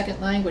as a second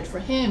language. For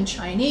him,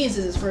 Chinese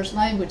is his first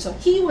language. So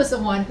he was the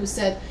one who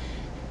said,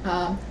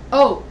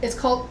 oh, it's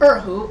called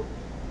erhu.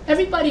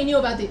 Everybody knew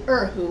about the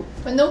erhu,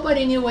 but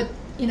nobody knew what,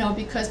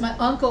 because my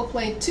uncle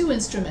played two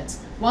instruments.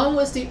 One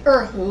was the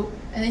erhu,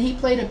 and then he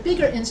played a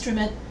bigger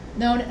instrument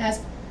known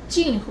as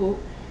jinhu.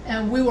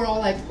 And we were all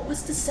like,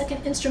 what's the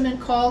second instrument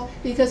called?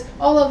 Because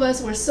all of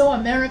us were so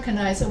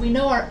Americanized, so we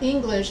know our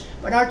English,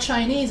 but our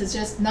Chinese is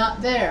just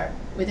not there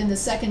within the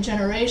second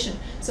generation.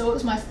 So it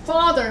was my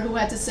father who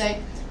had to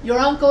say, your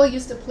uncle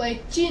used to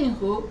play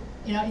jinhu.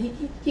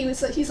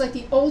 He's like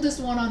the oldest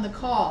one on the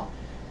call.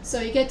 So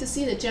you get to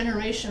see the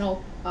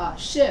generational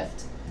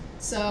shift.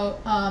 So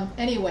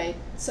anyway,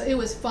 so it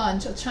was fun.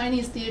 So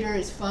Chinese theater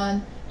is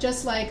fun,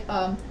 just like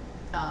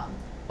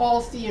all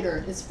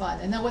theater is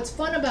fun. And then what's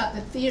fun about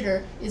the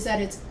theater is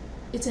that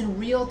it's in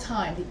real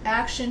time. The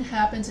action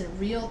happens in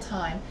real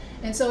time.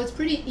 And so it's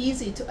pretty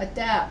easy to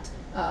adapt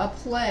a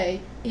play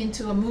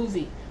into a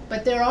movie.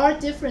 But there are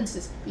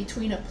differences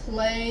between a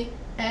play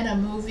and a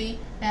movie,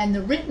 and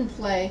the written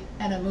play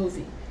and a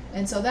movie.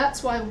 And so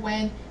that's why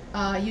when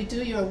you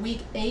do your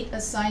week 8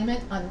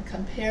 assignment on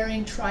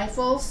comparing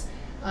trifles,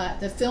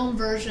 the film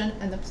version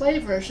and the play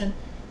version,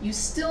 you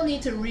still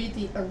need to read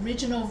the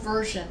original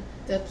version,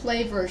 the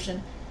play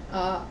version,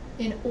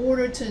 in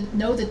order to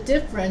know the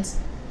difference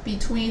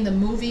between the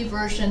movie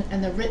version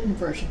and the written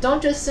version.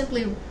 Don't just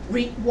simply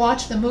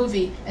watch the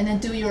movie and then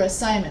do your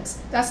assignments.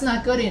 That's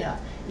not good enough.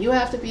 You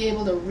have to be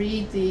able to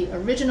read the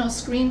original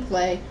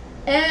screenplay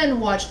and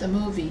watch the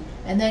movie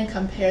and then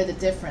compare the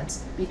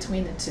difference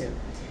between the two.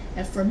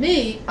 And for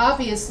me,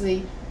 obviously,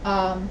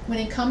 when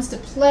it comes to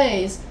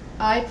plays,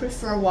 I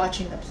prefer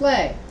watching the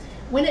play.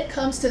 When it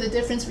comes to the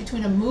difference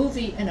between a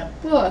movie and a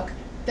book,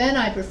 then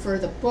I prefer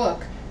the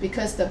book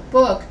because the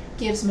book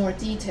gives more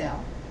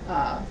detail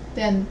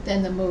than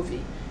the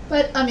movie.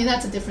 But I mean,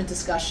 that's a different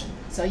discussion.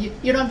 So you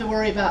don't have to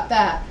worry about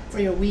that for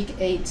your week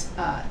 8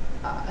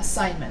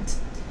 assignment.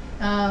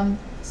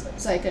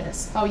 So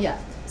goodness. Oh yeah.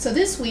 So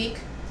this week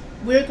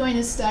we're going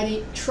to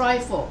study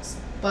Trifles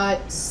by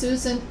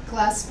Susan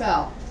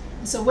Glaspell.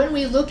 So when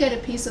we look at a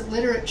piece of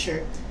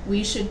literature,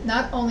 we should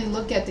not only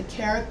look at the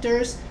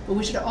characters, but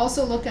we should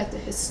also look at the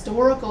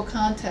historical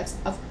context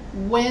of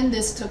when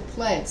this took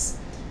place.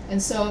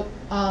 And so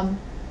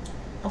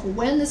of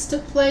when this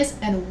took place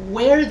and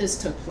where this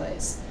took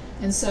place.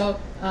 And so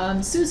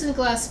Susan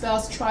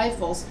Glaspell's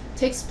Trifles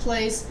takes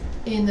place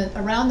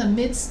around the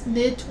mid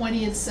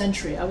 20th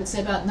century. I would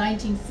say about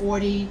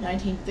 1940,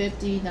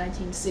 1950,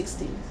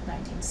 1960,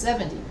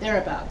 1970,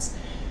 thereabouts.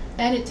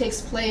 And it takes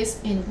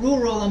place in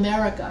rural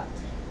America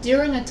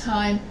during a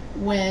time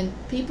when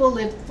people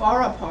lived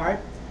far apart.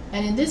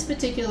 And in this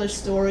particular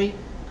story,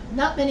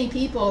 not many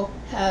people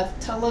have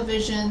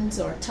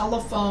televisions or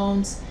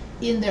telephones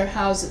in their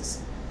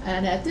houses.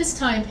 And at this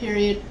time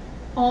period,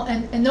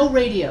 and no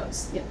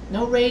radios. Yeah,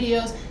 no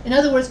radios. In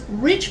other words,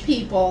 rich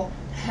people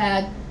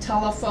had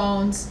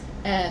telephones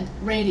and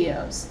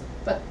radios,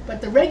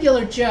 but the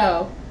regular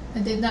Joe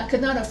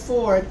could not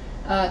afford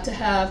to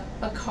have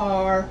a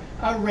car,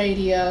 a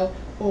radio,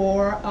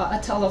 or a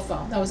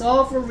telephone. That was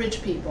all for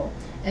rich people.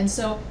 And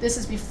so this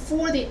is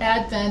before the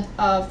advent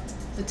of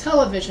the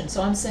television.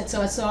 So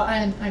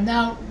I'm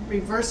now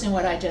reversing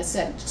what I just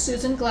said.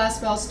 Susan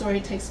Glaspell's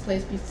story takes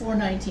place before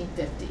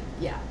 1950.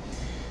 Yeah.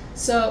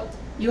 So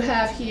you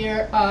have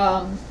here.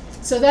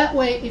 So that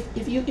way,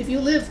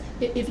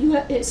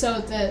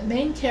 so the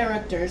main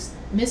characters,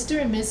 Mr.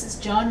 and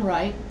Mrs. John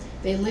Wright,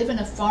 they live in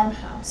a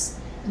farmhouse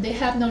and they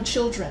have no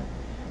children.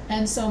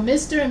 And so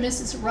Mr. and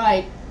Mrs.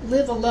 Wright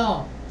live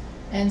alone.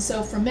 And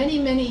so for many,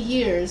 many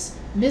years,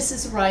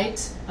 Mrs.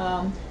 Wright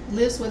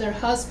lives with her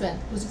husband,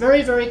 who's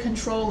very, very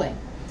controlling.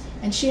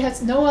 And she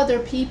has no other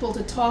people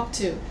to talk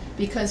to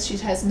because she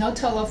has no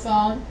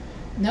telephone,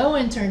 no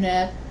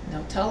internet,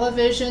 no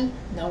television,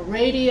 no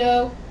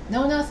radio,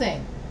 no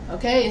nothing.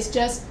 Okay, it's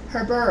just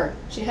her bird.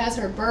 She has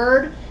her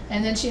bird,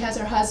 and then she has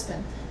her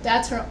husband.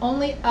 That's her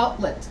only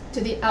outlet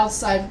to the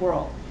outside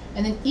world.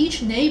 And then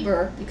each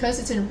neighbor, because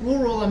it's in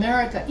rural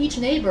America, each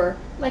neighbor,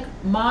 like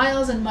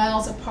miles and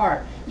miles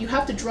apart. You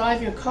have to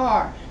drive your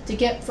car to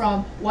get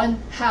from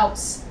one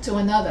house to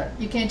another.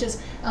 You can't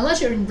just, unless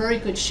you're in very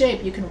good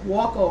shape, you can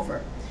walk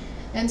over.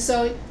 And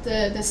so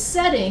the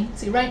setting,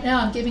 see right now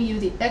I'm giving you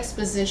the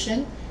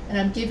exposition, and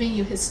I'm giving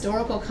you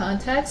historical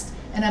context,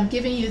 and I'm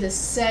giving you the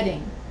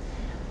setting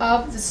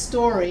of the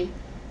story.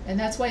 And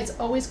that's why it's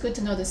always good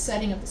to know the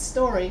setting of the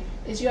story,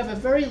 is you have a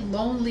very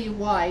lonely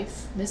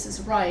wife,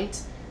 Mrs.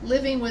 Wright,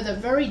 living with a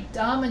very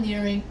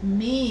domineering,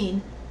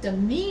 mean,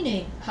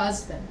 demeaning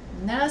husband,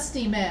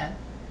 nasty man,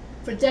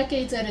 for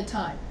decades at a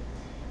time.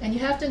 And you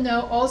have to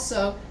know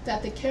also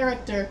that the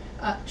character,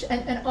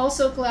 and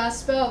also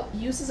Glaspell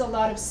uses a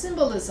lot of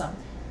symbolism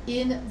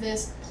in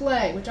this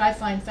play, which I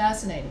find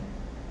fascinating.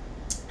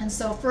 And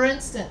so, for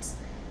instance,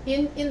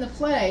 in the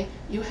play,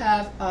 you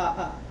have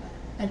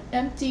an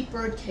empty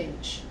bird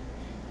cage,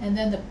 and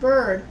then the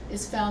bird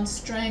is found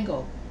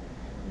strangled.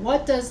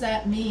 What does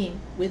that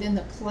mean within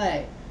the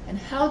play? And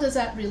how does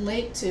that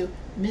relate to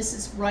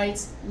Mrs.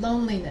 Wright's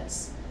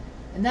loneliness?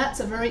 And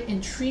that's a very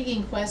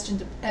intriguing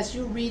question. As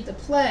you read the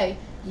play,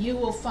 you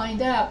will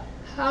find out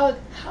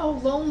how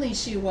lonely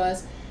she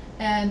was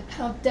and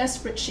how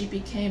desperate she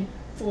became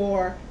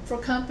for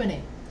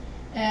company.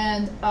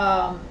 And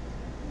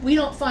we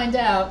don't find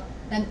out,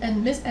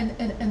 and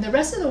the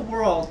rest of the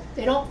world,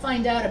 they don't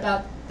find out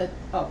about the.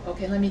 Oh,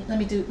 okay. Let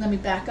me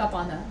back up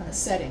on the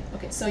setting.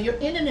 Okay, so you're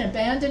in an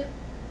abandoned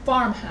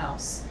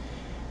farmhouse,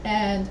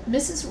 and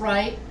Mrs.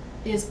 Wright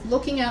is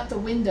looking out the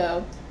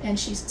window, and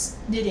she's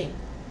knitting,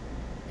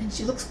 and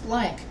she looks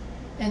blank,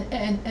 and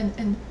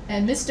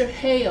Mr.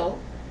 Hale,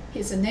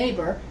 he's a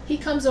neighbor, he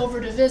comes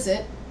over to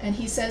visit, and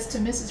he says to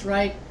Mrs.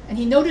 Wright, and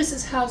he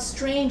notices how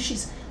strange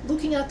she's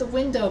looking out the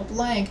window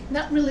blank,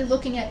 not really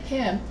looking at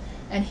him,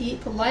 and he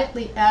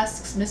politely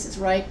asks Mrs.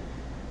 Wright,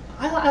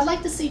 I'd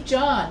like to see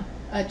John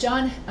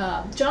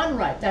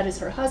Wright, that is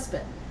her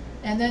husband.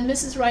 And then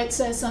Mrs. Wright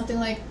says something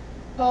like,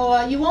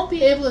 oh, you won't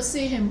be able to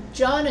see him.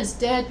 John is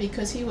dead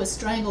because he was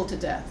strangled to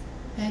death.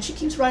 And she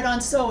keeps right on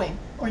sewing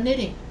or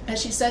knitting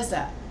as she says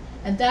that.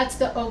 And that's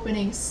the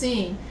opening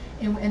scene.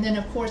 And then,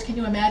 of course, can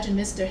you imagine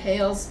Mr.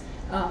 Hale's,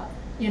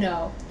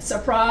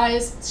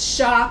 surprise,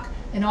 shock,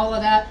 and all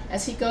of that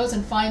as he goes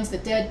and finds the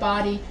dead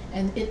body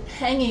and it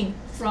hanging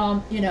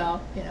from,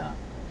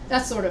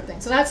 that sort of thing.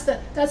 So that's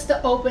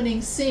the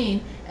opening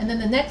scene. And then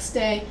the next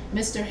day,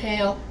 Mr.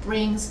 Hale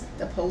brings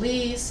the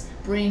police,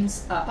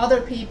 brings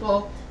other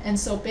people, and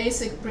so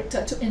basically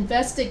to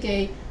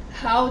investigate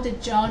how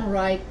did John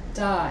Wright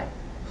die?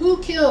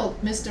 Who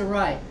killed Mr.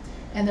 Wright?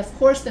 And of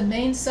course, the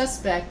main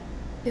suspect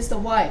is the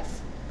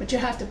wife. But you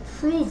have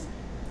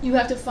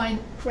to find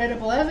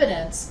credible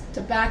evidence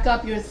to back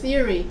up your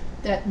theory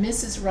that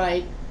Mrs.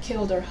 Wright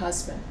killed her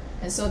husband.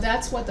 And so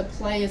that's what the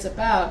play is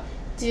about.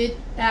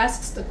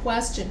 Asks the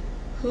question,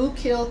 who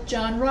killed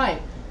John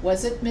Wright?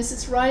 Was it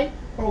Mrs. Wright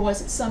or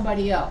was it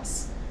somebody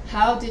else?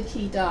 How did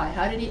he die?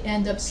 How did he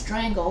end up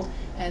strangled?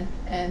 And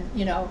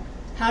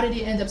how did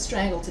he end up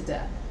strangled to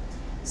death?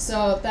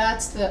 So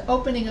that's the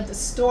opening of the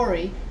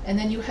story. And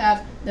then you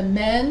have the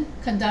men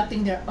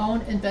conducting their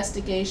own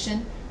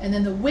investigation, and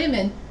then the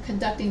women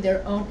conducting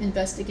their own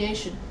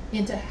investigation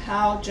into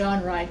how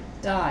John Wright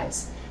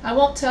dies. I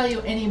won't tell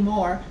you any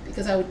more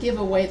because I would give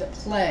away the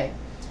play.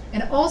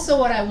 And also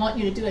what I want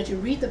you to do as you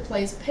read the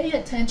play is pay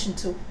attention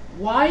to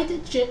why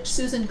did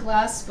Susan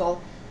Glaspell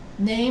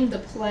name the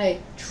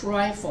play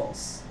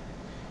Trifles.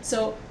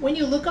 So when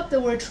you look up the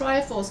word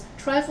trifles,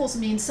 trifles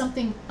means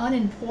something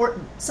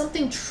unimportant,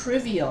 something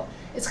trivial.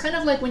 It's kind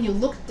of like when you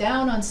look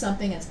down on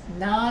something, it's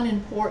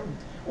non-important.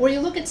 Or you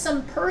look at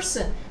some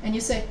person and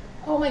you say,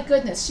 oh my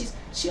goodness,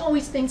 she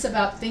always thinks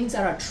about things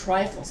that are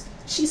trifles.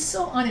 She's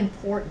so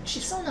unimportant.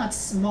 She's so not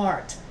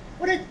smart.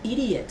 What an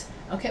idiot.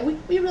 Okay,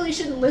 we really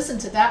shouldn't listen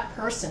to that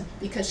person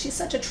because she's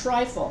such a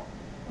trifle.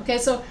 Okay,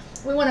 so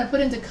we want to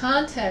put into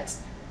context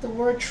the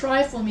word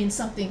trifle means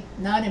something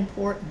not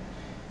important.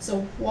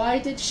 So why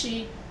did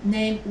Susan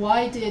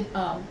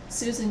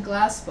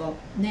Glaspell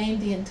name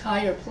the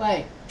entire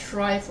play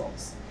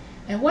Trifles?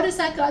 And what has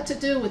that got to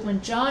do with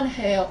when John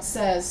Hale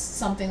says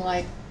something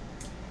like,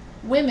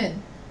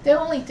 women, they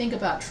only think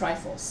about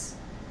trifles.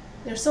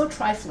 They're so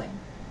trifling.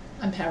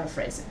 I'm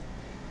paraphrasing.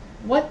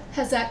 What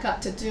has that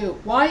got to do?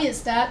 Why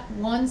is that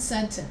one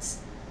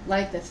sentence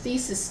like the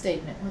thesis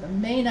statement or the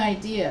main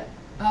idea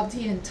of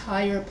the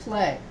entire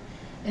play?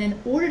 And in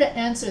order to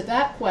answer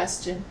that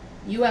question,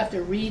 you have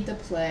to read the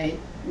play,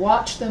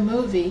 watch the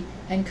movie,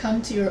 and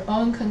come to your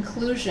own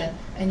conclusion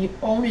and your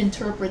own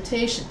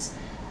interpretations.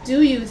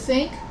 Do you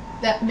think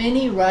that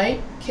Minnie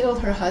Wright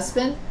killed her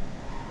husband?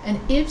 And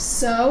if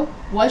so,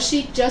 was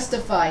she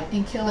justified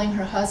in killing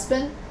her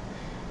husband?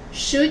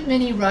 Should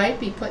Minnie Wright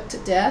be put to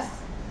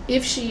death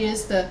if she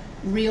is the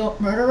real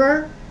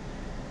murderer?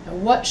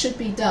 And what should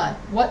be done?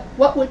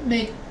 What would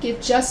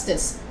give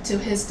justice to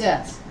his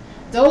death?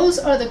 Those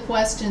are the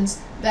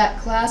questions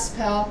that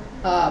Glaspell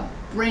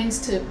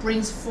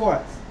brings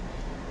forth.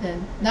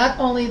 And not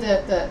only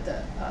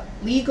the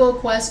legal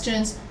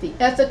questions, the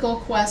ethical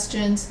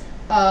questions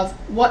of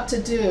what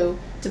to do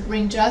to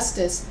bring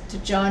justice to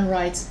John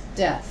Wright's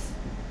death.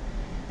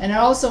 And it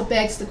also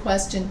begs the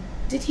question,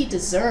 did he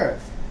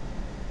deserve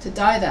to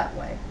die that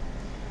way?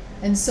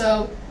 And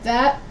so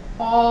that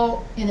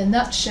all in a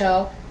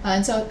nutshell,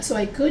 and so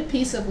a good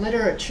piece of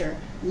literature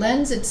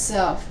lends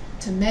itself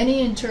to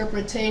many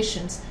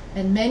interpretations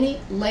and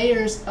many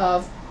layers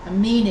of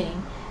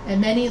meaning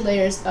and many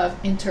layers of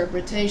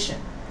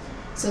interpretation.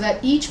 So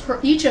that each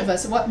of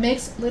us, what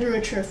makes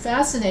literature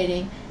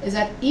fascinating is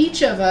that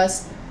each of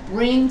us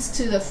brings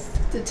to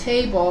the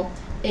table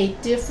a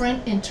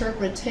different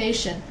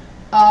interpretation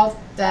of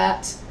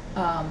that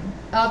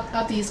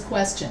of these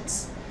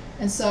questions.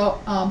 And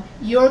so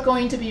you're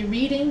going to be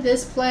reading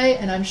this play,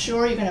 and I'm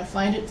sure you're going to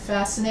find it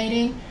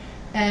fascinating.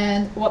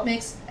 And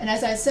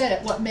as I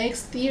said, what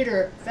makes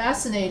theater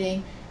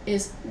fascinating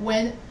is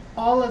when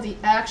all of the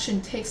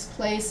action takes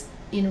place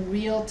in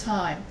real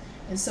time.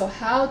 And so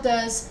how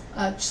does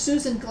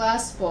Susan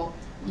Glaspell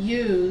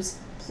use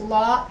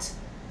plot,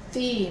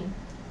 theme,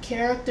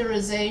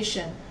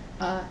 characterization,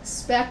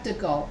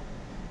 spectacle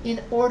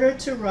in order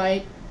to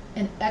write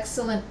an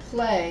excellent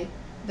play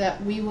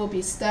that we will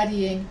be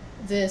studying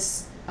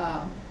this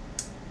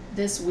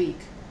week?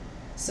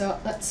 So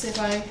let's see if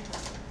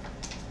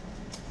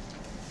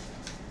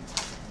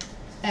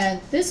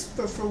and this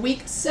for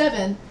week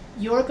 7,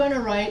 you're going to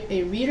write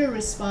a reader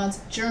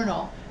response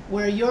journal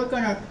where you're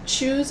going to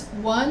choose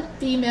one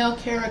female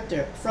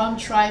character from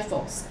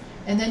Trifles,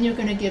 and then you're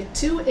going to give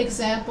 2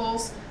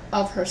 examples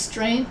of her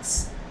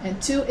strengths and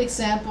 2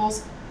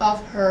 examples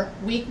of her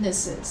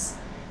weaknesses.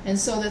 And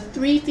so the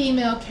 3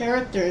 female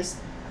characters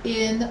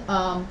in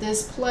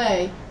this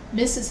play,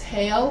 Mrs.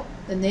 Hale,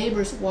 the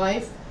neighbor's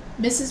wife,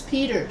 Mrs.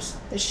 Peters,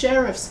 the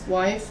sheriff's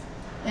wife,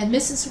 and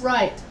Mrs.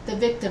 Wright, the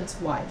victim's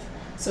wife.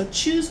 So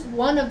choose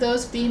one of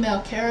those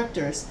female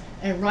characters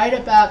and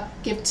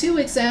give 2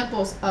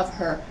 examples of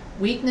her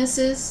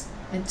weaknesses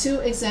and 2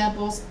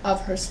 examples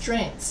of her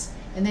strengths.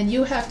 And then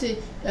you have to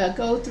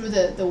go through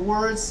the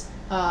words,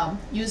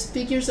 use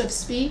figures of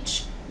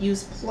speech,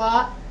 use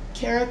plot,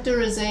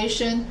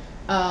 characterization,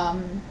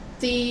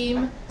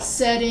 theme,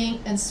 setting,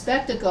 and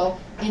spectacle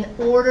in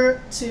order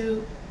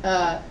to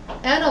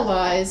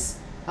analyze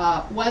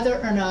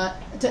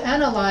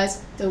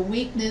the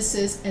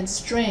weaknesses and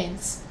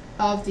strengths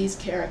of these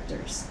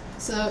characters.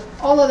 So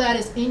all of that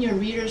is in your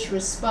reader's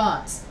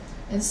response.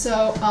 And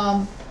so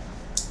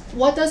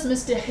what does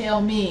Mr.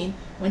 Hale mean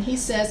when he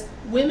says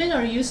women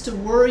are used to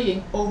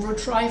worrying over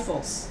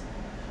trifles?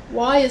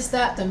 Why is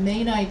that the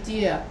main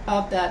idea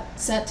of that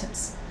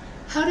sentence?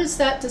 How does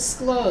that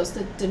disclose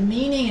the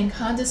demeaning and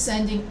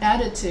condescending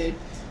attitude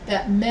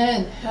that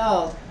men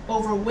held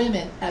over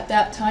women at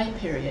that time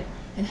period?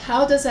 And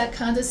how does that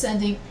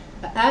condescending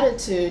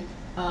attitude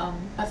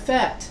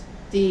affect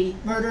the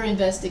murder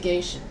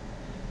investigation?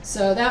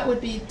 So that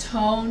would be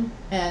tone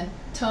and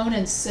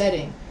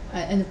setting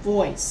and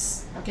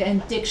voice, okay,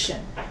 and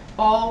diction,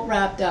 all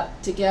wrapped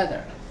up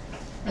together.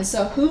 And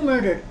so who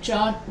murdered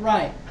John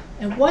Wright?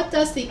 And what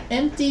does the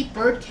empty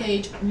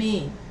birdcage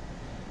mean?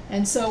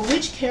 And so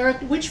which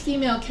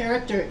female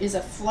character is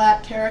a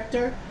flat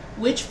character?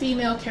 Which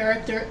female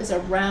character is a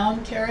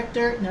round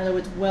character, in other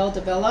words, well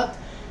developed?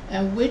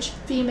 And which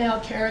female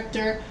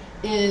character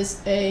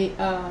is a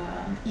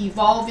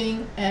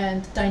evolving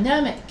and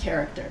dynamic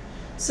character?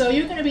 So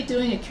you're going to be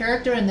doing a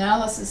character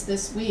analysis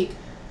this week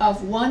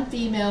of one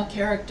female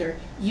character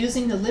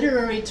using the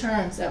literary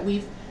terms that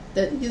we've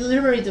the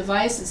literary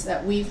devices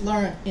that we've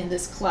learned in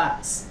this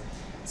class.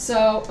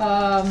 So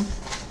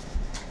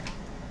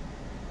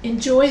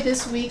enjoy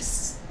this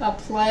week's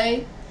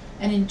play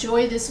and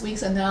enjoy this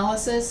week's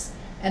analysis,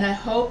 and I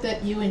hope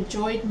that you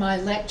enjoyed my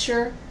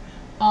lecture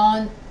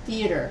on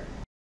theater.